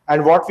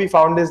 and what we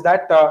found is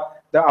that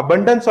the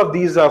abundance of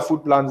these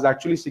food plants is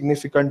actually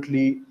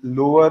significantly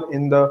lower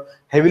in the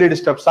heavily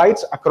disturbed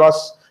sites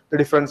across the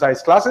different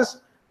size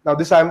classes. Now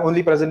this I'm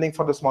only presenting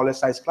for the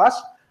smallest size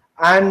class.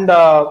 And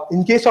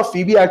in case of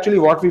Phoebe, actually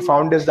what we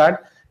found is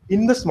that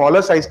in the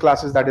smaller size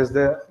classes, that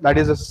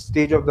is a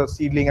stage of the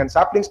seedling and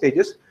sapling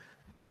stages,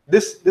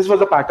 this was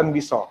the pattern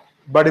we saw.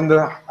 But in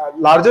the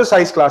larger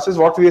size classes,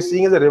 what we are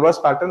seeing is a reverse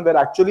pattern, where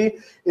actually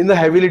in the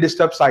heavily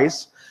disturbed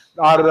sites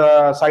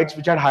are sites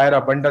which had higher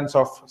abundance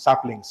of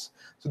saplings.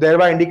 So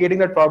thereby indicating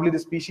that probably the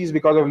species,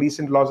 because of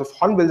recent loss of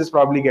hornbills, is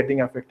probably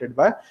getting affected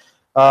by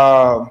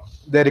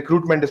their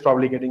recruitment is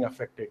probably getting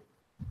affected.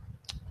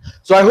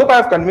 So I hope I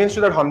have convinced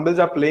you that hornbills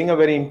are playing a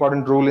very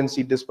important role in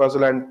seed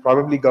dispersal and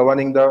probably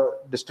governing the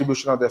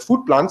distribution of their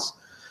food plants.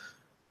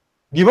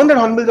 Given that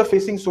hornbills are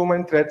facing so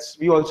many threats,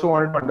 we also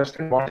wanted to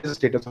understand what is the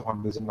status of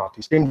hornbills in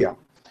Northeast India.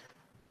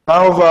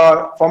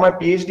 Now, for my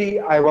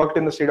PhD, I worked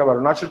in the state of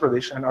Arunachal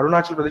Pradesh, and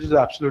Arunachal Pradesh is an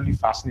absolutely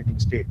fascinating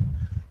state.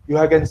 You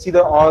can see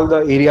all the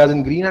areas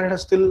in green, and it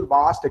has still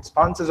vast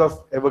expanses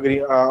of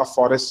evergreen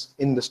forests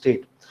in the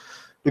state.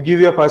 To give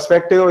you a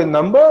perspective in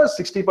numbers,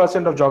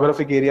 60% of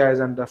geographic area is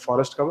under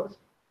forest cover,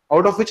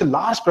 out of which a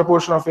large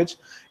proportion of which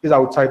is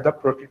outside the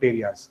protected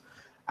areas.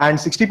 And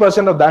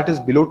 60% of that is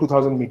below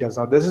 2,000 meters.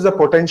 Now, this is a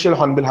potential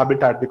hornbill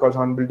habitat because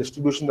hornbill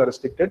distributions are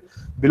restricted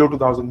below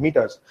 2,000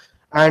 meters.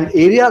 And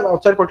areas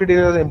outside protected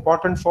areas are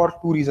important for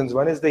two reasons.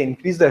 One is they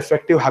increase the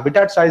effective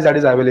habitat size that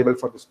is available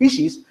for the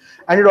species,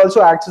 and it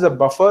also acts as a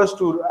buffer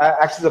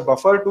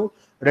to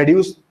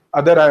reduce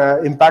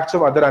other impacts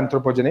of other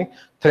anthropogenic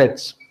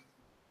threats.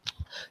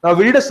 Now,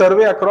 we did a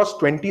survey across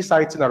 20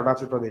 sites in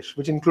Arunachal Pradesh,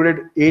 which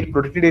included 8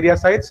 protected area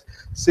sites,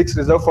 6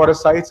 reserve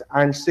forest sites,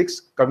 and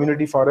 6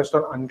 community forest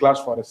or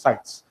unclassed forest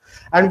sites.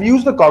 And we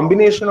used the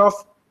combination of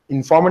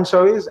informant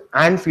surveys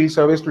and field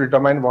surveys to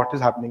determine what is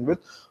happening with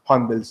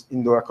hornbills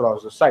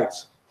across the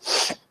sites.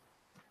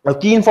 Now,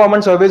 key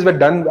informant surveys were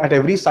done at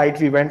every site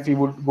we went. We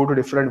would go to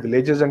different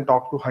villages and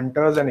talk to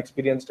hunters and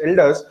experienced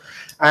elders,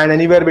 and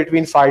anywhere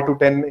between 5 to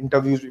 10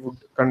 interviews we would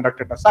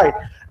conduct at a site.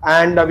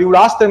 And we would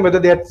ask them whether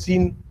they had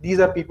seen, these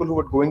are people who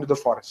were going to the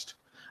forest,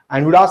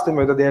 and we would ask them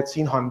whether they had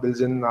seen hornbills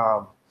in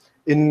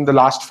the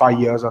last 5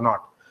 years or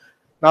not.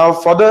 Now,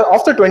 of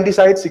the 20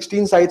 sites,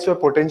 16 sites were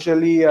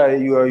potentially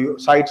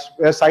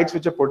sites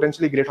which a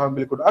potentially great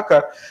hornbill could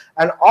occur,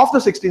 and of the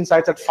 16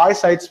 sites, at 5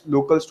 sites,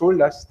 locals told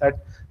us that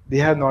they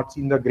have not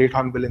seen the great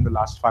hornbill in the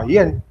last 5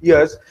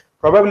 years,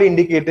 probably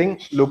indicating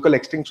local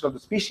extinction of the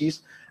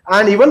species.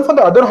 And even for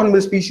the other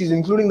hornbill species,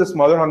 including the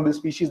smaller hornbill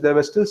species, there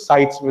were still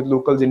sites with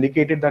locals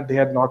indicated that they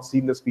had not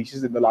seen the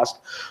species in the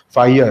last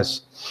 5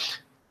 years.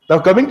 Now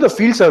coming to the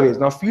field surveys.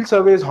 Now field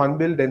surveys,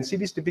 hornbill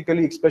densities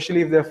typically,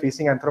 especially if they're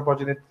facing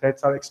anthropogenic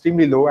threats, are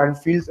extremely low, and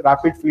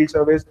rapid field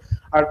surveys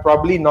are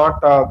probably not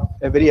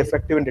very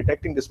effective in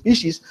detecting the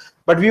species.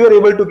 But we were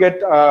able to get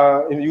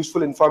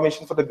useful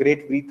information for the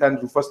great wreath and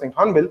rufous-necked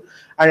hornbill,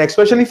 and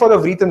especially for the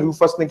wreath and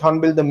rufous-necked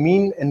hornbill, the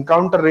mean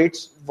encounter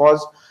rates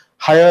was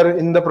higher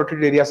in the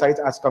protected area sites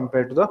as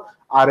compared to the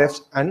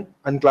RFs and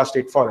unclassed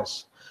state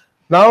forests.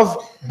 Now,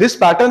 this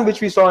pattern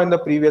which we saw in the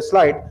previous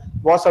slide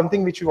was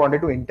something which we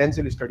wanted to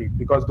intensively study,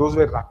 because those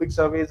were rapid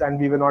surveys and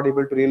we were not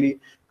able to really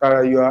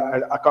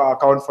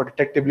account for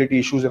detectability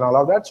issues and all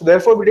of that. So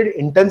therefore, we did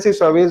intensive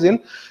surveys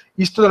in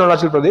eastern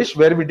Arunachal Pradesh,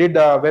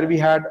 where we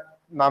had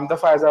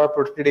Namdafa as our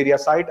protected area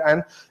site,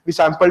 and we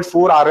sampled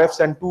 4 RFs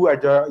and 2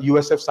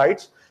 USF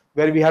sites,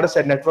 where we had a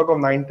set network of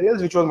 9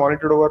 trails, which was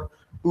monitored over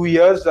 2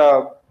 years,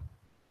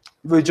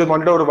 which was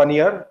monitored over 1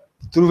 year,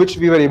 through which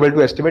we were able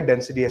to estimate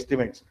density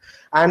estimates.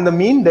 And the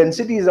mean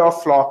densities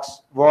of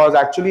flocks was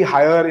actually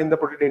higher in the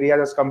protected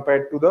areas as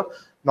compared to the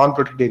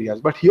non-protected areas.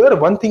 But here,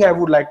 one thing I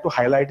would like to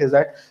highlight is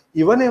that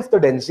even if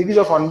the densities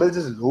of hornbills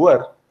is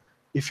lower,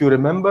 if you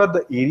remember,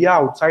 the area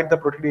outside the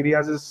protected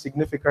areas is a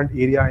significant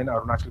area in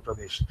Arunachal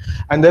Pradesh.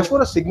 And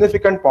therefore, a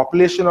significant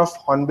population of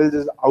hornbills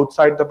is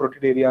outside the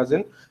protected areas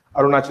in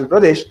Arunachal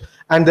Pradesh.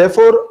 And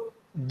therefore,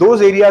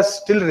 those areas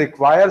still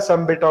require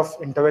some bit of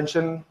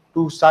intervention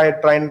to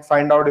try and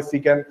find out if we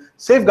can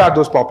safeguard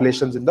those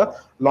populations in the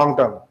long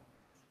term.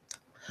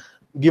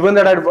 Given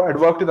that I'd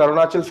worked in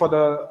Arunachal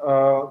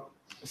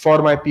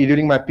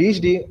during my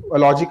PhD, a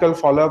logical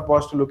follow-up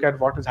was to look at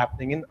what is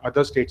happening in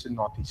other states in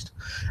Northeast.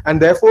 And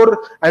therefore,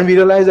 we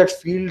realized that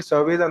field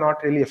surveys are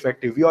not really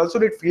effective. We also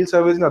did field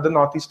surveys in other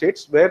Northeast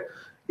states, where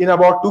in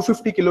about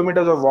 250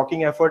 kilometers of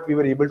walking effort, we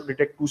were able to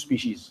detect 2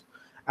 species.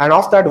 And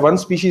of that, 1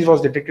 species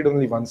was detected on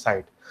only one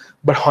side.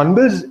 But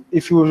hornbills,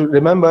 if you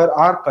remember,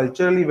 are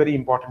culturally very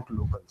important to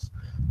locals.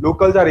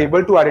 Locals are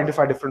able to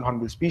identify different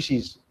hornbill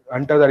species.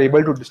 Hunters are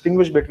able to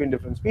distinguish between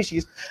different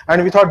species.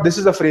 And we thought this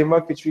is a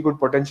framework which we could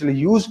potentially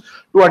use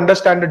to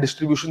understand the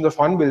distributions of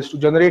hornbills, to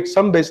generate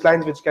some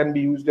baselines which can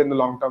be used in the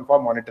long term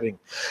for monitoring.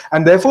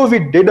 And therefore, we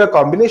did a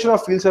combination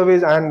of field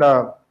surveys and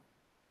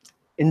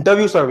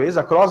interview surveys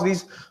across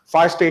these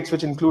 5 states,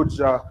 which includes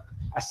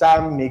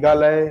Assam,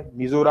 Meghalaya,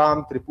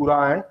 Mizoram,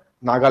 Tripura, and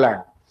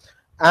Nagaland.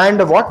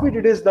 And what we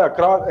did is the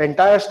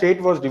entire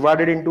state was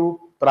divided into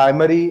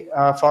primary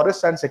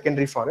forests and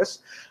secondary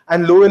forests,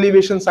 and low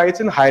elevation sites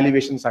and high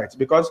elevation sites,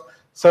 because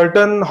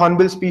certain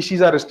hornbill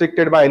species are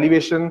restricted by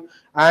elevation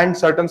and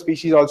certain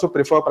species also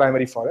prefer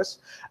primary forests.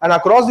 And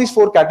across these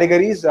 4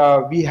 categories,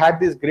 we had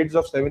these grids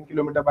of 7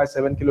 kilometer by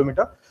 7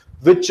 kilometer,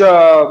 which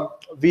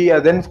we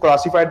then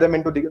classified them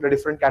into the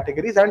different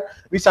categories, and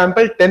we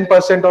sampled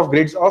 10% of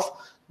grids of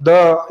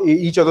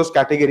each of those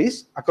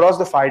categories across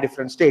the 5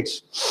 different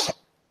states.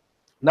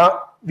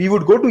 Now, we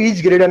would go to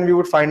each grid and we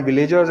would find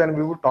villagers and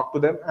we would talk to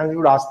them and we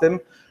would ask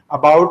them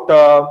about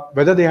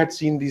whether they had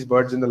seen these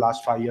birds in the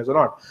last 5 years or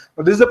not.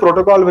 Now, this is a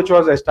protocol which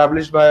was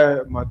established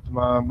by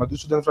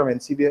Madhusudan from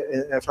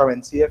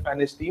NCF and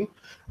his team,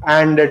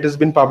 and it has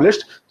been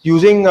published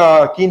using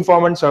key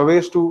informant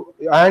surveys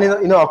and in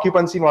an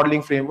occupancy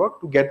modeling framework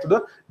to get to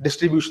the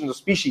distribution of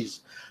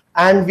species.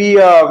 And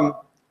we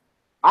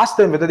asked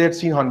them whether they had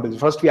seen hornbills.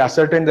 First, we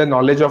ascertained their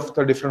knowledge of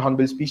the different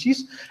hornbill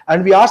species,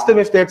 and we asked them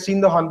if they had seen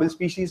the hornbill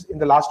species in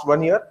the last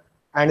 1 year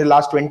and in the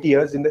last 20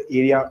 years in the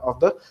area of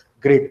the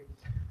grid.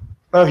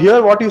 Now,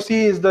 here what you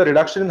see is the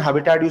reduction in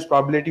habitat use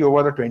probability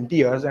over the 20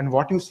 years, and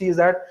what you see is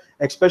that,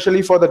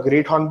 especially for the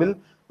great hornbill,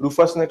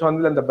 rufous-necked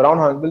hornbill, and the brown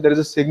hornbill, there is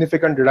a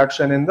significant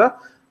reduction in the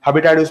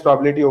habitat use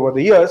probability over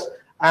the years.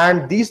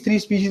 And these 3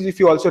 species,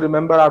 if you also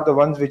remember, are the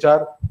ones which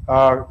are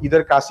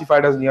either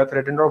classified as near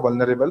threatened or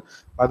vulnerable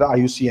by the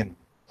IUCN.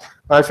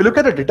 Now, if you look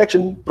at the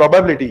detection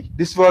probability,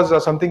 this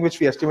was something which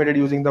we estimated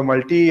using the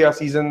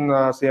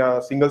multi-season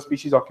single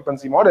species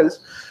occupancy models.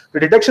 The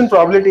detection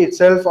probability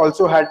itself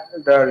also had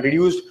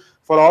reduced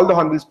for all the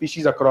hornbill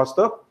species across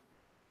the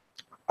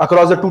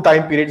 2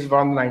 time periods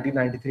from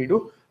 1993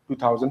 to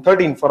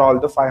 2013 for all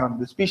the 5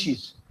 hornbill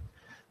species.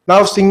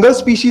 Now, single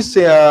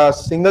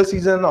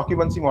season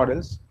occupancy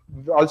models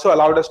also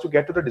allowed us to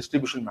get to the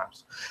distribution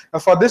maps. Now,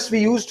 for this, we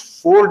used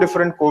 4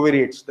 different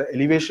covariates: the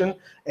elevation,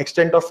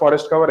 extent of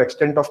forest cover,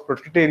 extent of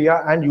protected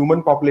area, and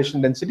human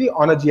population density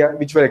on a GIS,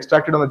 which were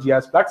extracted on the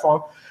GIS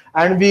platform.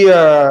 And we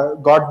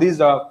got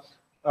these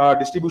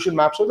distribution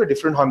maps of the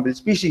different hornbill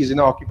species in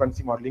our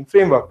occupancy modeling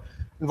framework.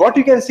 And what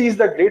you can see is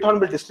the great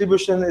hornbill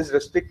distribution is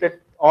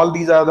restricted. All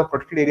these are the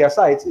protected area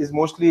sites is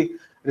mostly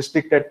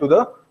restricted to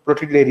the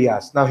protected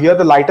areas. Now, here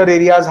the lighter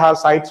areas have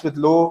sites with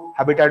low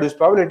habitat use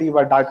probability,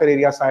 while darker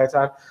area sites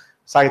are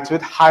sites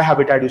with high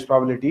habitat use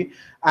probability.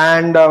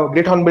 And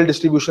great hornbill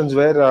distributions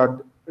were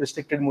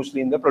restricted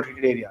mostly in the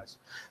protected areas.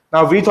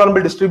 Now, wreath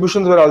hornbill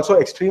distributions were also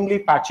extremely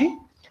patchy,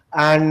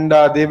 and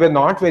they were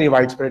not very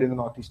widespread in the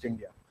Northeast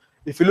India.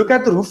 If you look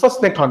at the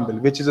rufous-necked hornbill,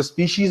 which is a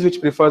species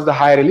which prefers the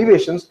higher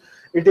elevations,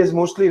 it is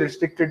mostly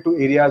restricted to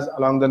areas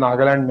along the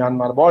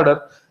Nagaland-Myanmar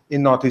border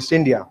in Northeast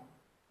India.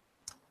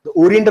 The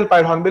oriental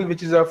pied hornbill,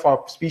 which is a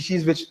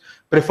species which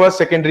prefers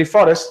secondary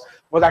forests,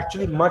 was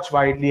actually much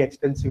widely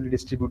extensively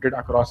distributed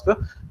across the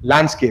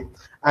landscape.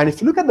 And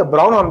if you look at the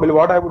brown hornbill,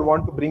 what I would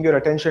want to bring your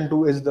attention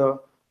to is the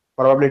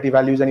probability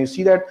values, and you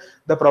see that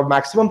the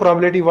maximum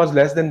probability was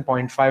less than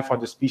 0.5 for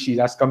the species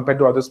as compared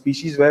to other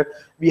species where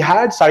we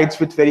had sites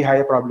with very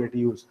high probability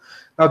use.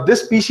 Now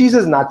this species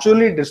is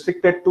naturally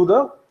restricted to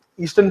the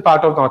eastern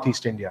part of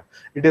Northeast India.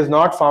 It is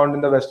not found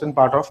in the western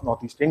part of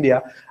Northeast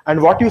India.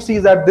 And what you see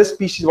is that this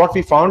species, what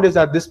we found is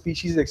that this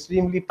species is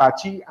extremely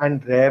patchy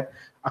and rare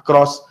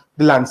across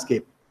the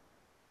landscape.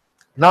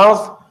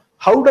 Now,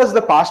 how does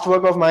the past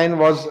work of mine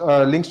was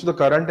links to the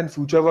current and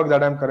future work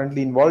that I'm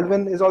currently involved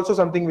in is also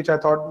something which I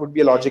thought would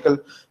be a logical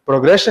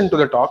progression to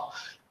the talk.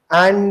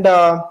 And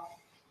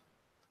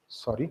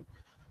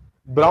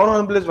brown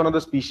hornbill is one of the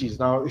species.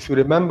 Now, if you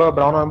remember,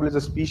 brown hornbill is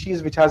a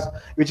species which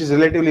is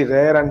relatively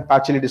rare and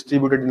patchily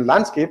distributed in the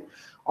landscape.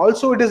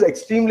 Also, it is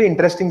extremely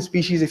interesting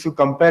species if you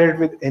compare it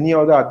with any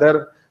of the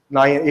other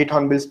 8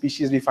 hornbill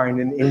species we find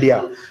in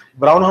India.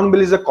 Brown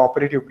hornbill is a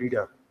cooperative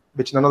breeder,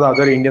 which none of the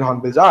other Indian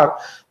hornbills are,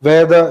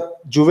 where the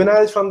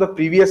juveniles from the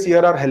previous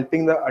year are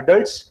helping the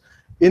adults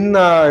in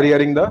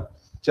rearing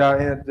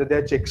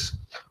their chicks.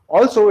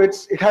 Also, it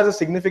has a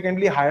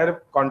significantly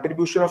higher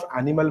contribution of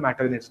animal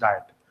matter in its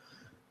diet.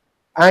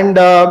 And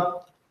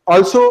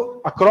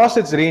also across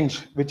its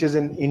range, which is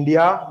in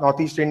India,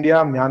 Northeast India,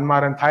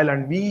 Myanmar and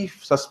Thailand, we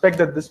suspect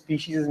that this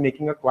species is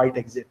making a quiet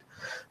exit.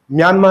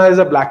 Myanmar is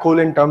a black hole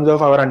in terms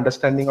of our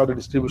understanding of the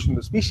distribution of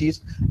the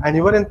species. And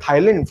even in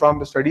Thailand, from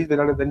the studies that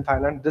are done in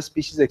Thailand, this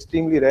species is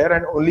extremely rare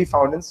and only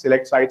found in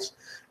select sites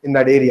in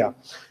that area.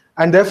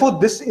 And therefore,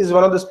 this is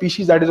one of the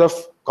species that is of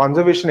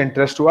conservation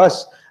interest to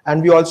us.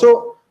 And we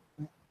also,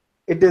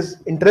 it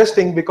is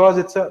interesting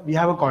because we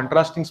have a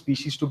contrasting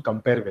species to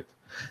compare with.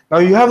 Now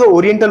you have the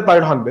oriental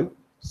pied hornbill,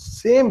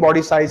 same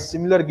body size,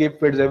 similar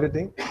gape widths,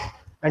 everything,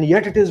 and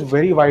yet it is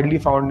very widely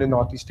found in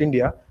Northeast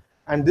India.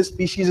 And this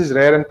species is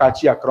rare and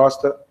patchy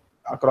across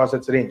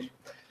its range.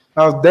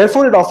 Now,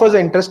 therefore, it offers an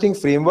interesting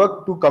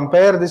framework to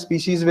compare this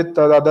species with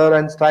the other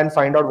and try and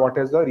find out what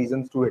is the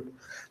reasons to it.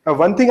 Now,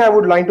 one thing I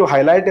would like to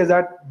highlight is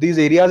that these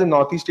areas in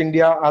Northeast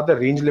India are the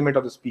range limit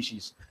of the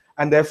species.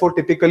 And therefore,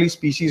 typically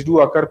species do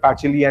occur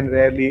patchily and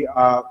rarely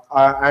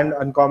and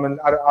uncommon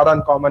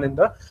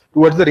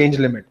towards the range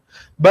limit.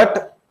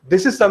 But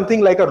this is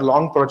something like a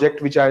long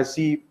project which I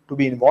see to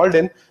be involved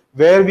in,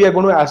 where we are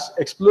going to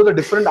explore the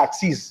different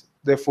axes,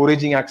 their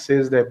foraging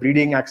axis, their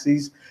breeding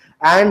axis,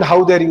 and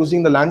how they're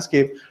using the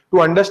landscape to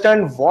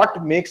understand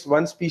what makes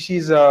one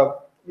species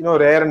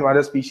rare and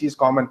other species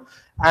common.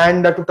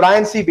 And to try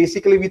and see,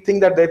 basically, we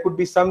think that there could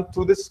be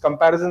through this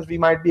comparisons, we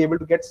might be able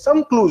to get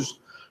some clues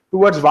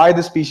towards why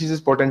the species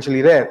is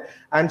potentially rare.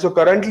 And so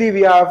currently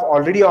we have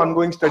already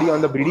ongoing study on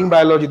the breeding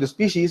biology of the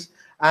species,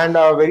 and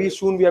very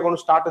soon we are going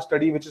to start a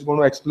study which is going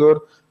to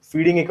explore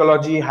feeding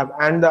ecology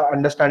and the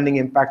understanding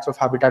impacts of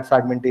habitat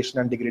fragmentation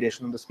and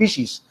degradation of the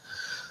species.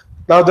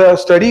 Now the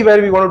study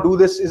where we want to do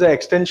this is an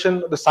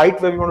extension, the site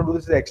where we want to do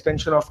this is an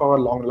extension of our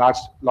large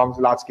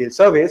scale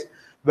surveys,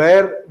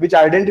 which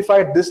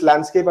identified this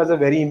landscape as a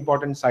very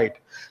important site.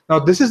 Now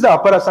this is the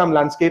Upper Assam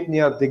landscape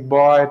near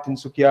Digboy,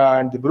 Tinsukia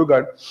and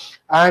Dibrugarh,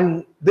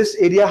 and this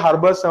area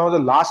harbors some of the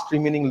last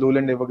remaining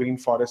lowland evergreen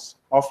forests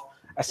of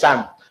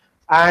Assam.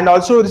 And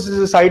also this is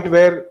a site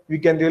where we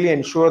can really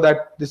ensure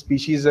that the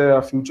species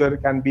future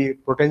can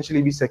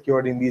potentially be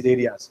secured in these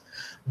areas.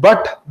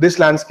 But this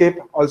landscape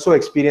also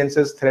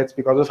experiences threats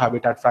because of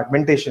habitat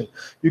fragmentation.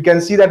 You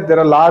can see that there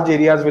are large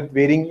areas with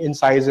varying in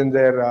size in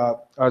there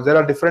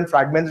are different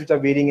fragments which are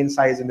varying in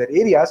size in their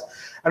areas.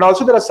 And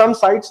also there are some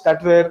sites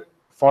that were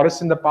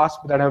forests in the past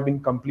that have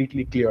been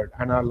completely cleared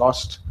and are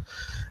lost.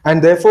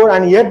 And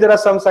yet there are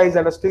some sites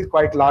that are still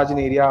quite large in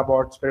area,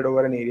 about spread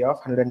over an area of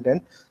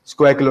 110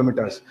 square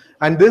kilometers.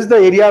 And this is the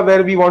area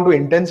where we want to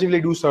intensively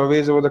do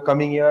surveys over the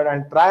coming year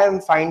and try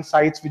and find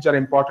sites which are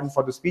important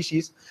for the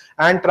species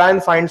and try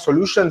and find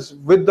solutions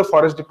with the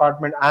forest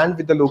department and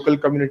with the local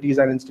communities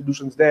and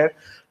institutions there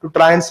to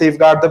try and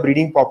safeguard the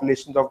breeding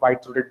populations of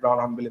white-throated brown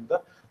hornbill in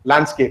the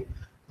landscape.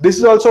 This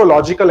is also a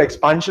logical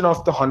expansion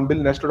of the hornbill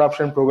nest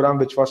adoption program,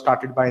 which was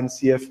started by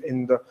NCF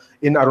in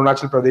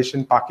Arunachal Pradesh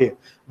in Pake,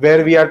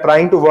 where we are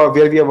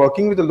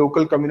working with the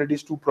local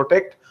communities to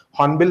protect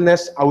hornbill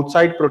nests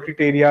outside protected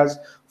areas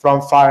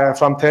from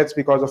threats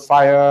because of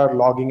fire,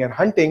 logging, and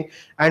hunting,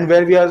 and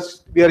where we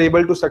are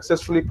able to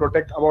successfully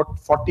protect about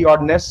 40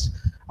 odd nests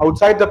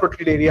outside the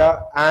protected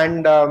area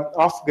and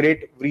of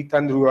great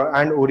Vrithandrua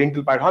and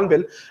oriental pied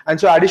hornbill. And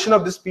so addition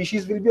of this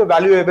species will be a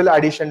valuable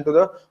addition to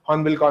the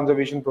hornbill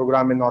conservation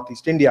program in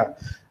Northeast India.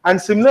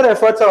 And similar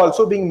efforts are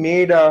also being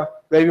made where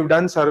we've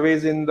done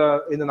surveys in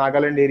the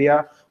Nagaland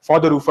area for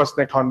the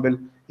rufous-necked hornbill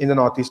in the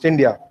Northeast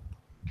India.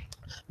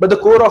 But the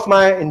core of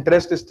my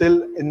interest is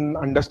still in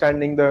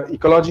understanding the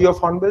ecology of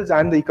hornbills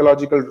and the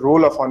ecological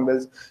role of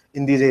hornbills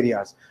in these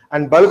areas.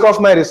 And bulk of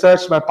my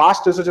research, my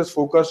past research is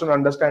focused on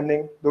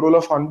understanding the role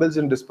of hornbills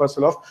in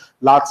dispersal of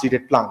large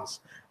seeded plants.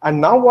 And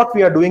now what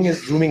we are doing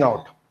is zooming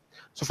out.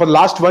 So for the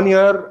last 1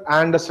 year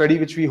and a study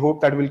which we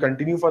hope that will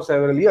continue for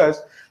several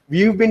years,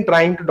 we've been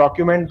trying to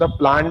document the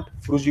plant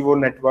frugivore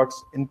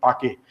networks in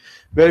Pake,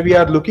 where we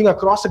are looking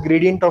across a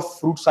gradient of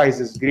fruit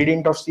sizes,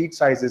 gradient of seed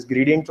sizes,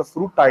 gradient of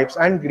fruit types,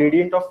 and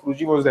gradient of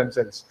frugivores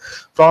themselves,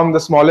 from the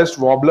smallest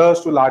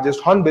warblers to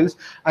largest hornbills,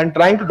 and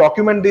trying to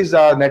document these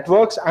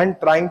networks and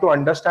trying to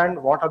understand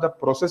what are the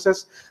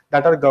processes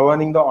that are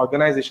governing the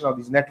organization of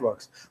these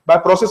networks. By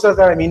processes,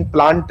 I mean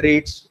plant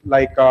traits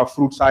like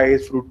fruit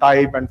size, fruit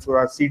type, and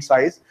seed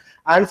size,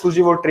 and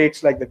frugivore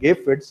traits like the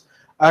grape widths.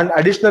 And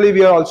additionally,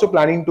 we are also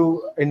planning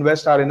to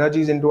invest our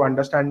energies into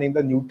understanding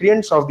the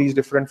nutrients of these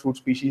different fruit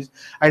species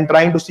and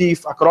trying to see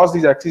if across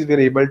these axes we are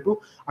able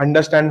to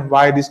understand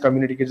why these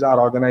communities are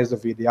organized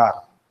the way they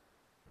are.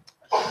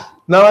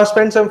 Now, I've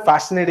spent some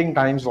fascinating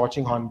times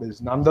watching hornbills.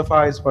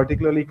 Namdapha is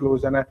particularly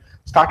close, and I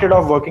started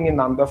off working in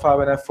Namdapha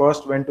when I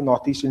first went to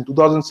Northeast in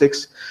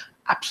 2006.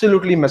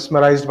 Absolutely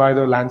mesmerized by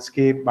the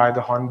landscape, by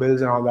the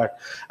hornbills and all that.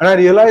 And I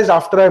realized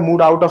after I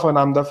moved out of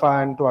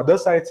Namdapha and to other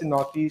sites in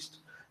Northeast,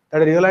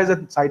 that I realized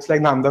that sites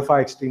like Namdapha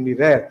are extremely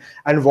rare.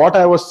 And what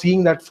I was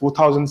seeing, that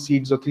 4,000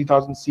 seeds or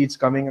 3,000 seeds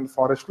coming in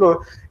forest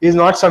floor, is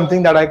not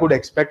something that I could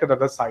expect at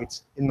other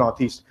sites in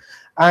Northeast.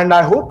 And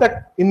I hope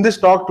that in this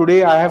talk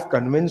today, I have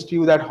convinced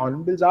you that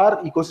hornbills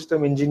are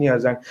ecosystem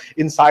engineers, and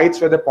in sites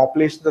where the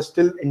population is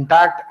still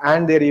intact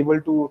and they're able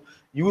to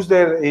use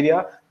their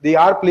area, they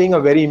are playing a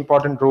very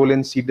important role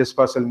in seed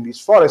dispersal in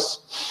these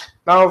forests.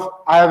 Now,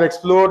 I have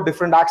explored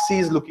different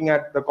axes looking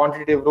at the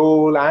quantitative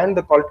role and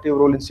the qualitative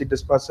role in seed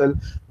dispersal,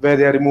 where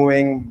they are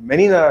removing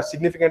many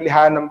significantly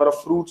higher number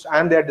of fruits,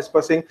 and they are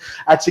dispersing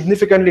at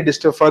significantly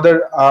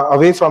further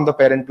away from the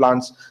parent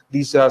plants,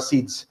 these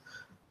seeds.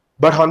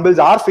 But hornbills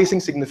are facing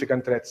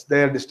significant threats.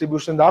 Their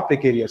distributions are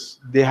precarious.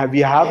 We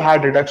have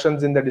had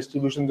reductions in the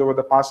distributions over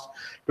the past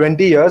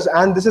 20 years,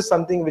 and this is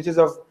something which is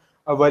of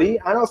a worry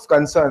and of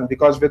concern,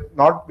 because with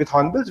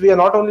hornbills, we are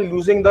not only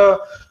losing the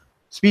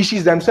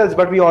species themselves,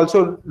 but we are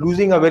also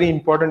losing a very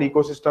important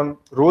ecosystem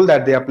role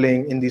that they are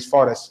playing in these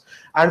forests.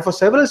 And for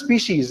several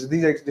species,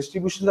 these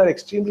distributions are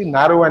extremely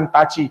narrow and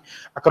patchy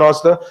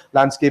across the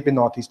landscape in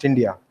Northeast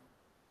India.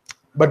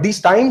 But these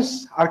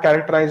times are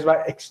characterized by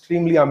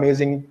extremely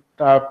amazing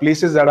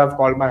places that I've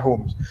called my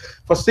homes.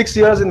 For 6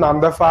 years in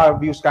Namdapha,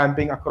 we used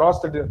camping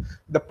across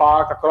the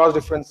park, across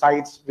different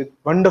sites with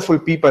wonderful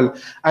people.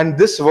 And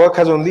this work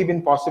has only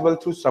been possible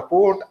through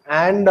support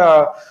and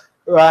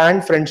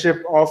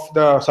friendship of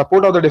the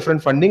support of the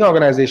different funding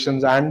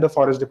organizations and the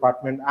forest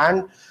department,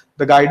 and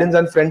the guidance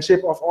and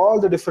friendship of all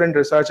the different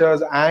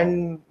researchers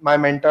and my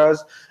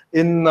mentors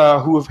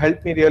who have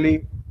helped me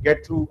really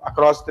get through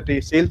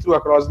sail through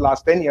across the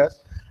last 10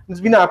 years. It's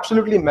been an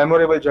absolutely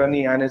memorable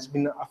journey, and it's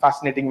been a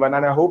fascinating one,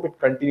 and I hope it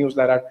continues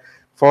like that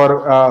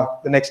for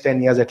the next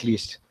 10 years at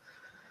least.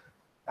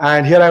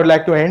 And here I would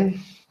like to end.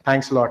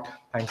 Thanks a lot.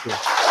 Thank you.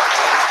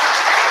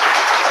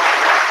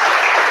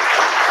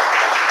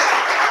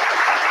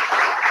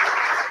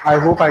 I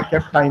hope I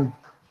kept time.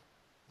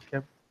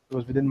 It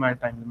was within my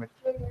time limit.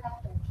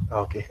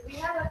 Okay. We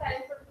have a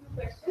time for 2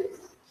 questions.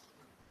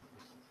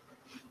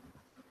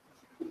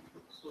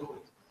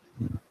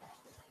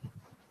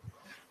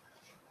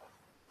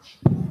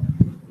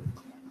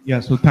 Yeah,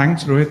 so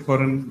thanks, Rohit,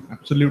 for an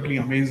absolutely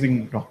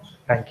amazing talk.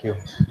 Thank you.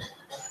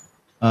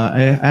 I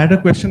had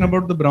a question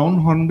about the brown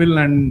hornbill,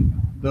 and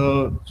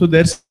so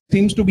there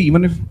seems to be,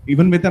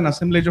 even with an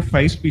assemblage of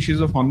 5 species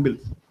of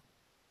hornbills,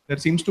 there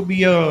seems to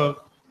be a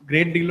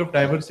great deal of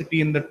diversity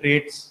in the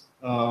traits.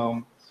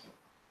 So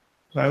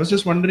I was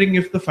just wondering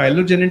if the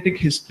phylogenetic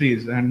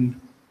histories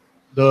and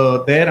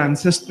their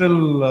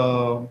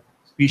ancestral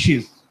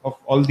species of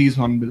all these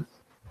hornbills,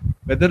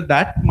 whether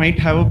that might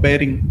have a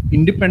bearing,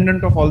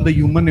 independent of all the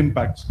human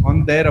impacts,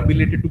 on their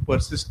ability to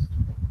persist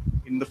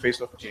in the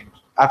face of change.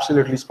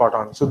 Absolutely spot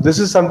on. So this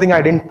is something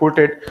I didn't put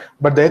it,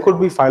 but there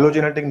could be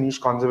phylogenetic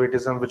niche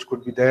conservatism, which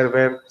could be there,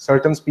 where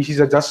certain species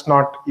are just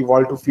not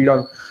evolved to feed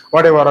on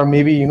whatever, or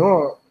maybe,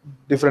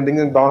 different things,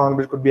 and brown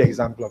hornbill could be an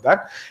example of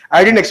that.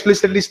 I didn't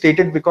explicitly state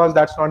it because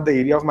that's not the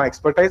area of my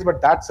expertise,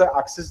 but that's an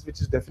axis which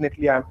is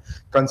definitely I'm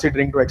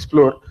considering to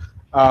explore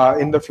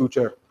in the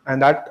future. And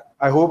that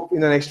I hope in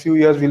the next few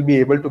years we'll be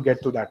able to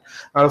get to that.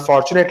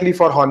 Fortunately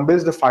for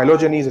hornbills, the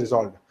phylogeny is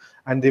resolved,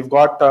 and they've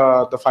got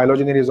the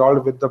phylogeny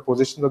resolved with the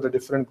positions of the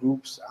different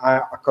groups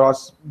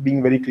across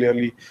being very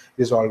clearly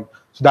resolved.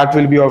 So that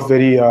will be of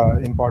very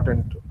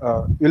importance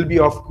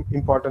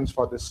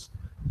for this,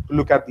 to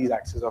look at these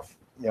axes of,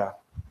 yeah.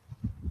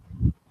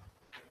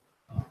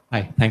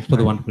 Hi, thanks for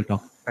the wonderful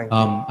talk. Thank you.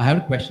 I have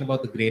a question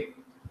about the great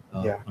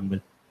hornbill.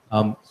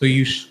 So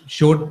you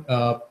showed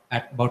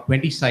at about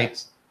 20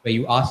 sites where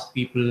you asked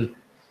people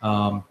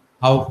when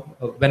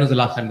was the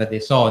last time that they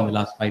saw in the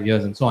last 5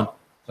 years and so on.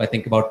 So I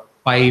think about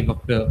 5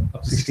 up to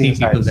 16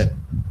 people,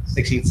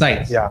 16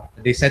 sites. Yeah.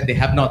 They said they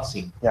have not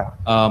seen. Yeah.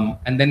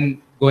 And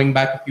then going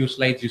back a few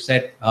slides, you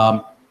said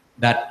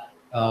that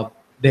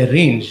their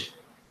range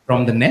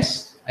from the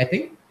nest, I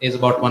think, is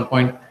about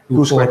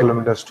 1.2 square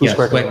kilometers. 2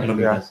 square kilometers.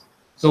 Yeah.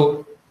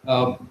 So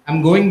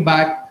I'm going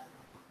back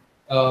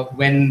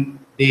when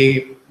they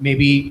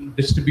maybe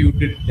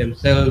distributed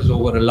themselves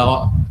over a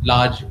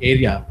large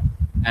area,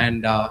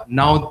 and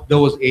now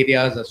those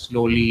areas are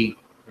slowly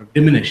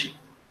diminishing.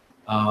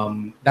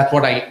 That's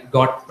what I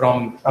got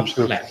from these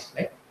slides,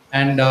 right?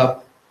 And uh,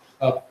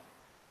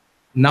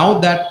 now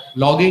that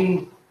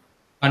logging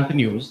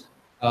continues,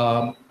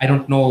 I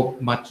don't know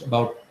much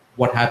about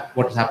what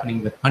is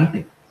happening with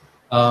hunting.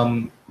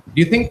 Do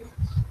you think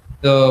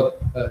the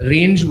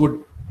range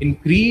would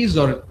increase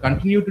or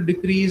continue to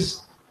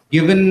decrease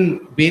given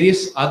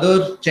various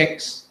other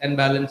checks and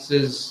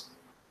balances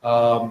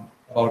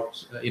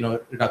about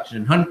reduction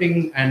in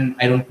hunting, and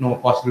I don't know,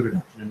 possible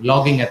reduction in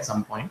logging at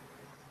some point,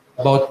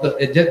 about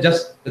the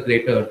just the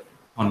greater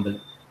hornbill?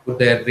 Would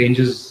their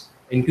ranges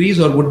increase,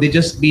 or would they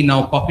just be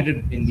now pocketed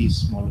in these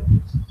smaller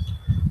areas?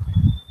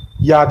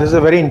 Yeah, this is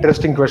a very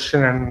interesting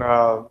question, and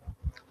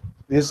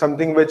this is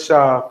something which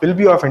will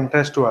be of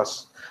interest to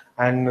us.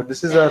 And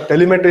this is a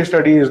telemetry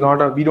study, is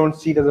not a, we don't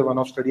see it as a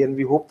one-off study, and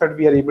we hope that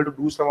we are able to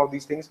do some of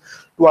these things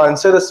to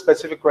answer the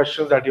specific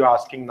questions that you're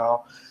asking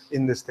now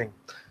in this thing.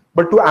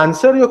 But to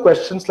answer your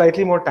question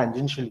slightly more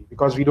tangentially,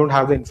 because we don't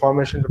have the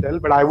information to tell,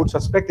 but I would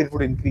suspect it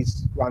would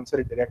increase to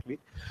answer it directly.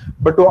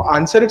 But to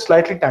answer it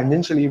slightly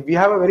tangentially, we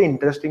have a very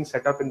interesting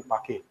setup in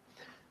Pake,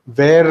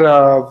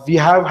 where we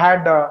have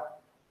had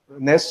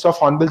nests of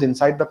hornbills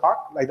inside the park,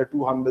 like the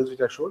 2 hornbills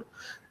which I showed.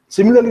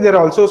 Similarly, there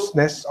are also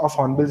nests of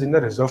hornbills in the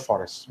reserve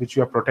forests, which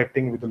we are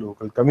protecting with the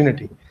local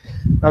community.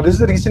 Now, this is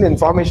the recent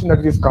information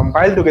that we've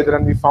compiled together,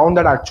 and we found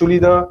that actually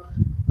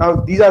now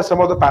these are some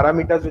of the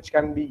parameters which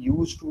can be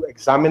used to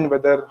examine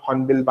whether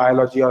hornbill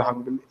biology or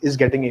hornbill is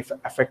getting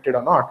affected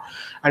or not.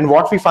 And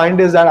what we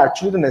find is that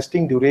actually the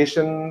nesting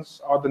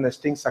durations or the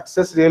nesting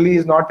success really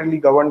is not really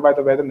governed by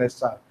where the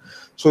nests are.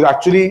 So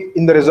actually,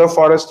 in the reserve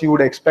forest, you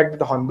would expect that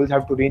the hornbills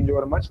have to range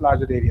over much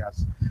larger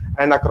areas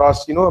and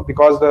across,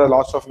 because the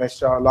loss of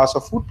nest, loss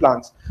of food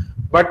plants.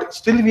 But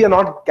still, we are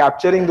not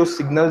capturing those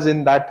signals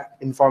in that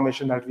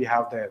information that we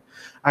have there.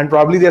 And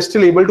probably they're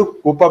still able to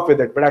cope up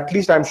with it. But at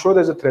least I'm sure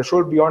there's a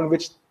threshold beyond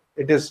which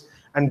it is.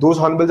 And those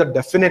hornbills are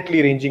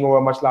definitely ranging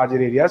over much larger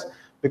areas,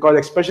 because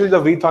especially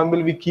the wreath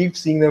hornbill, we keep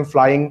seeing them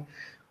flying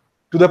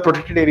to the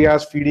protected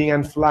areas, feeding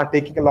and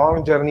taking a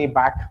long journey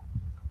back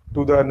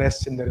to the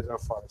nests in the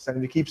reserve forest,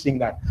 and we keep seeing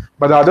that.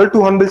 But the other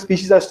 2 hornbill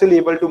species are still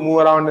able to move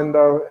around in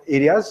the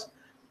areas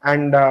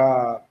and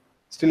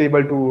still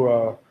able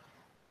to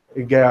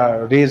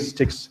raise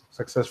chicks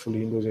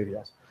successfully in those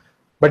areas.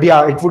 But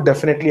yeah, it would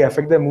definitely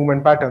affect their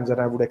movement patterns,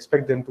 and I would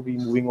expect them to be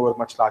moving over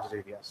much larger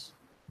areas.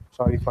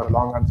 Sorry for a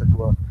long answer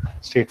to a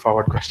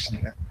straightforward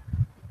question.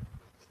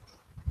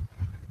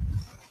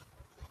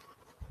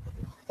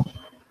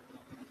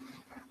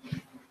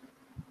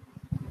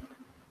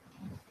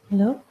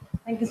 Hello.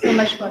 Thank you so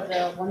much for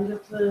the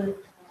wonderful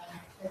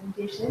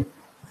presentation.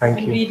 Thank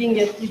you. I'm reading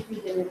your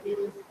thesis and it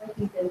is quite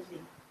intensely.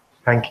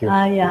 Thank you.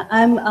 Yeah,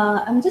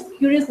 I'm just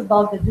curious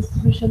about the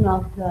distribution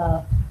of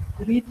the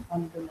wreath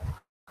hornbill.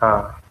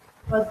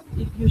 Because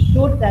if you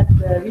showed that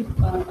the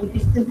wreath on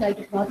eastern side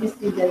of Northeast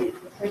India is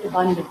quite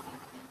abundant.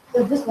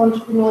 So I just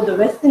wanted to know the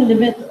western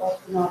limit of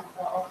the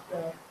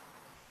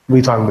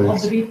wreath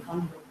hornbills. Of the wreath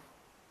hornbill.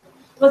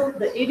 Because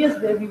the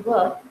areas where we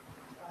work,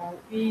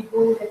 we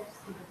go get to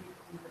see the wreath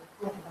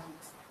hornbill.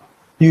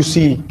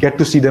 Get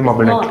to see them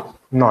abundant.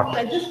 Not.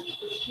 I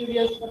just was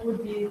curious, what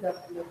would be the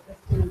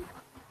western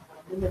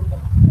limit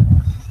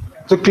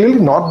of So clearly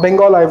North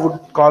Bengal, I would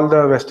call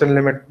the western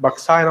limit.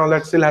 Buxa and all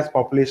that still has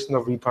population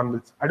of wreath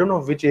hornbills. I don't know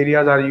which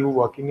areas are you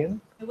working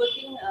in? You're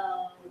working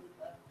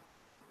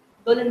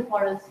Berlin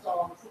Forest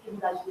or Sikkim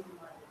Darjeeling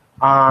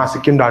Himalayas.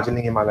 Sikkim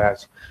Darjeeling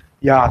Himalayas.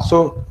 Yeah,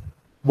 so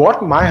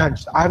what my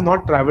hunch, I have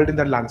not traveled in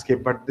that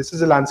landscape, but this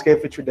is a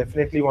landscape which we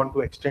definitely want to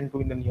extend to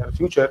in the near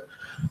future.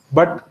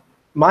 But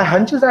my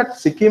hunch is that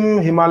Sikkim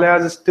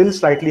Himalayas is still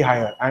slightly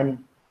higher, and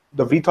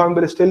the wreath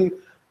hornbill is still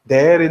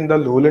there in the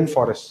lowland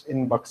forests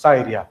in Buxa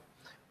area.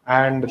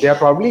 And they are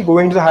probably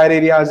going to the higher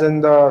areas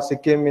in the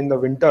Sikkim in the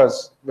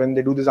winters when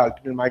they do this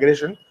alternate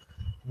migration.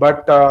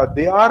 But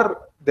they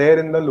are there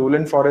in the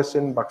lowland forests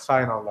in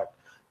Buxa and all that.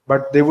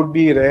 But they would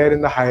be rare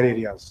in the higher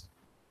areas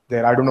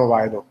there. I don't know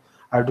why though.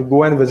 I have to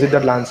go and visit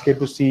that landscape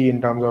to see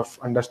in terms of,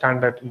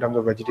 understand that in terms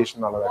of vegetation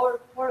and all of that.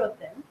 Four of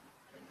them.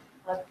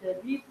 But the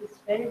wreath is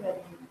very, very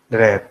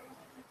rare.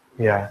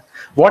 Yeah.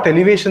 What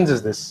elevations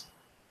is this?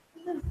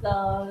 This is,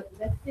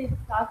 let's say it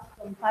starts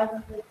from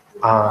 500 to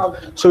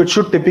 1,000. So it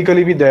should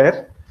typically be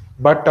there.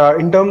 But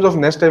in terms of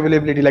nest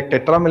availability, like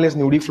Tetrameles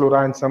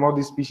nudiflora and some of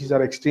these species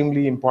are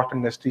extremely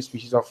important nesting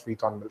species of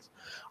wreath hornbills.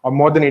 Or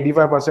more than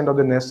 85% of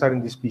the nests are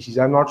in these species.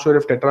 I'm not sure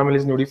if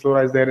Tetrameles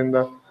nudiflora is there in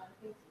the...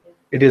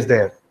 It is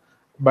there.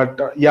 But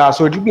yeah,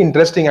 so it will be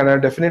interesting, and I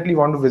definitely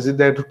want to visit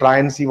there to try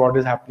and see what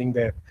is happening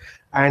there.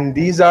 And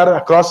these are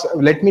across,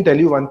 let me tell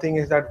you one thing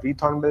is that wreath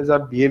hornbills are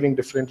behaving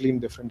differently in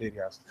different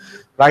areas.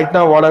 Right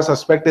now, what I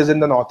suspect is in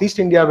the Northeast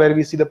India, where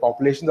we see the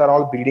populations are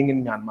all breeding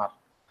in Myanmar.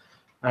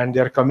 And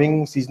they are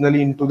coming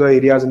seasonally into the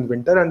areas in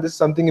winter. And this is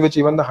something which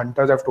even the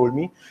hunters have told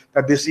me,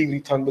 that they see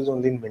wreath hornbills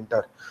only in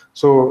winter.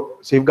 So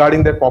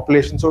safeguarding their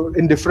population. So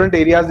in different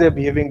areas, they're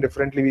behaving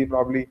differently. We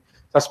probably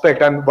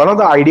suspect. And one of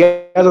the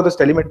ideas of this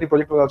telemetry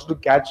project was also to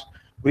catch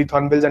breath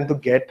hornbills and to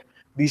get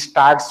these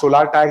tags,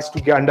 solar tags,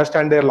 to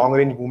understand their long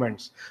range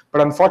movements.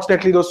 But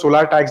unfortunately, those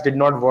solar tags did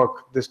not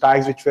work. These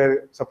tags which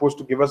were supposed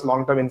to give us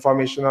long-term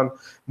information on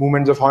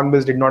movements of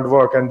hornbills did not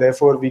work, and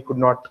therefore we could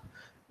not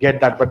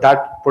get that. But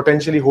that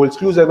potentially holds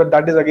clues, but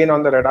that is again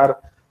on the radar,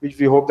 which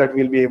we hope that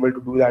we'll be able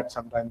to do that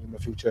sometime in the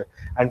future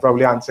and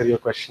probably answer your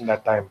question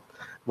that time,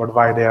 but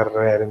why they are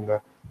rare in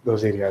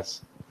those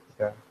areas.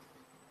 Yeah.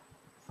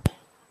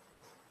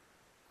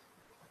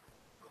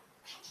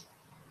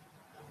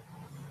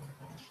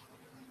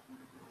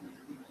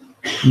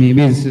 Maybe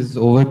this is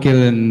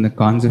overkill in the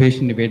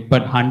conservation debate,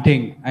 but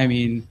hunting, I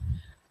mean,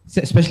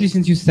 especially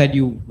since you said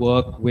you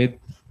work with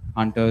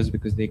hunters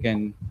because they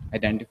can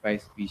identify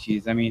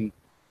species. I mean,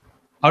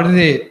 how do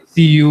they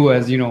see you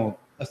as,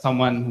 as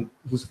someone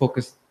who's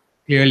focused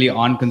clearly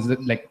on,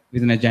 like,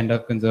 with an agenda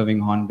of conserving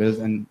hornbills,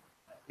 and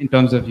in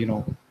terms of,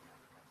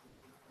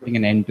 putting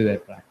an end to their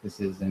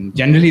practices and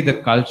generally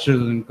the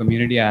cultural and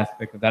community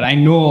aspect of that? I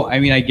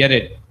get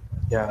it.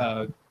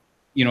 Yeah.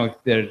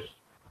 Their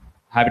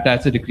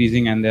habitats are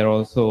decreasing and their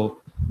also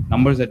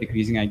numbers are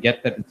decreasing. I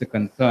get that it's a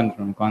concern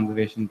from a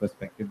conservation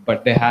perspective,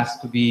 but there has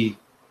to be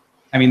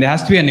a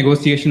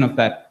negotiation of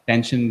that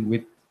tension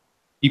with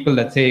people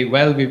that say,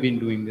 well, we've been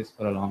doing this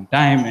for a long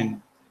time,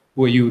 and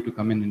who are you to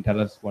come in and tell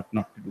us what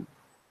not to do?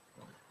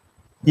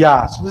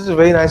 Yeah, so this is a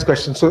very nice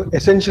question. So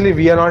essentially,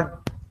 we are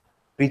not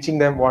teaching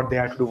them what they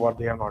have to do, what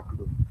they are not to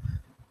do.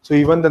 So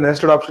even the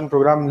nest adoption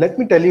program, let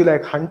me tell you,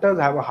 like, hunters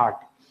have a heart.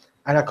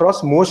 And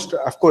across most,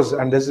 of course,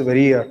 and this is a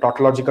very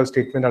tautological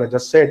statement that I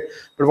just said,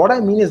 but what I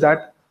mean is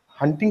that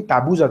hunting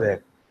taboos are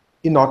there.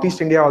 In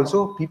Northeast India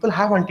also, people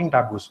have hunting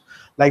taboos.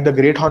 Like the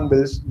great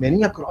hornbills,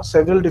 many across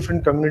several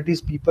different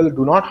communities, people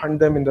do not hunt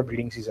them in the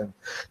breeding season.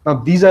 Now,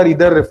 these are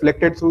either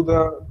reflected through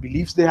the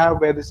beliefs they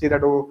have, where they say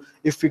that, oh,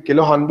 if we kill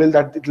a hornbill,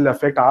 that it will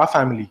affect our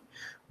family.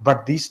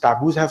 But these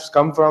taboos have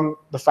come from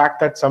the fact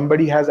that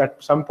somebody has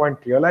at some point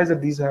realized that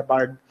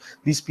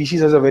these species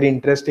has a very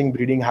interesting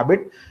breeding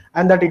habit,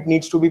 and that it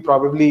needs to be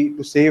probably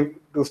to save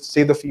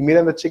the female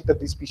and the chick, that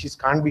these species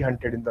can't be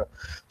hunted in the.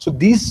 So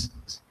these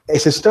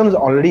systems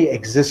already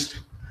exist,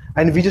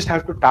 and we just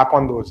have to tap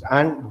on those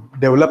and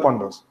develop on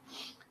those.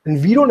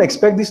 And we don't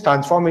expect these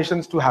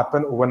transformations to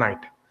happen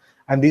overnight.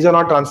 And these are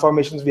not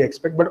transformations we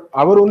expect, but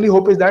our only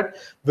hope is that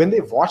when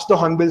they watch the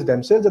hornbills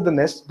themselves at the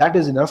nest, that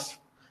is enough.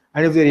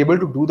 And if they're able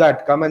to do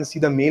that, come and see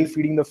the male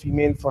feeding the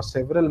female for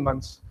several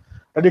months,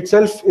 that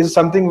itself is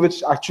something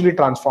which actually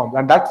transforms.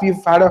 And that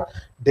we've had a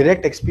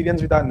direct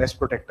experience with our nest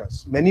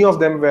protectors. Many of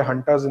them were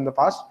hunters in the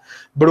past,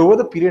 but over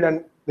the period,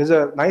 and there's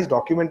a nice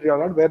documentary on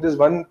that where this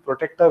one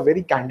protector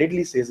very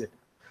candidly says it,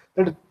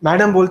 that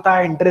madam bolta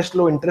hai, interest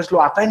low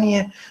aata hi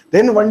nahi hai.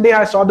 Then one day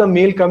I saw the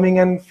male coming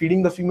and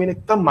feeding the female,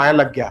 itna maya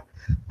lag gaya.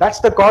 That's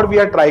the chord we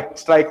are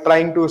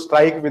trying to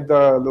strike with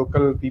the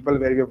local people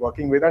where we are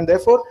working with. And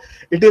therefore,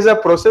 it is a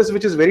process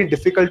which is very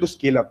difficult to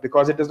scale up,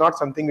 because it is not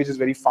something which is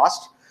very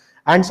fast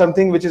and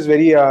something which is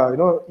very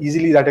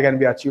easily that can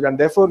be achieved. And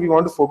therefore, we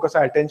want to focus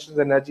our attention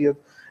and energy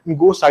and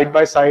go side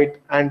by side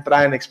and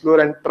try and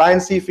explore and try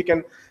and see if we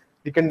can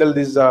rekindle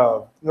this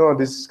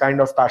this kind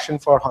of passion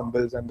for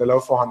hornbills and the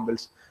love for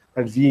hornbills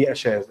that we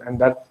share, and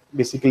that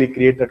basically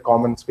create that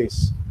common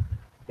space.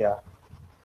 Yeah.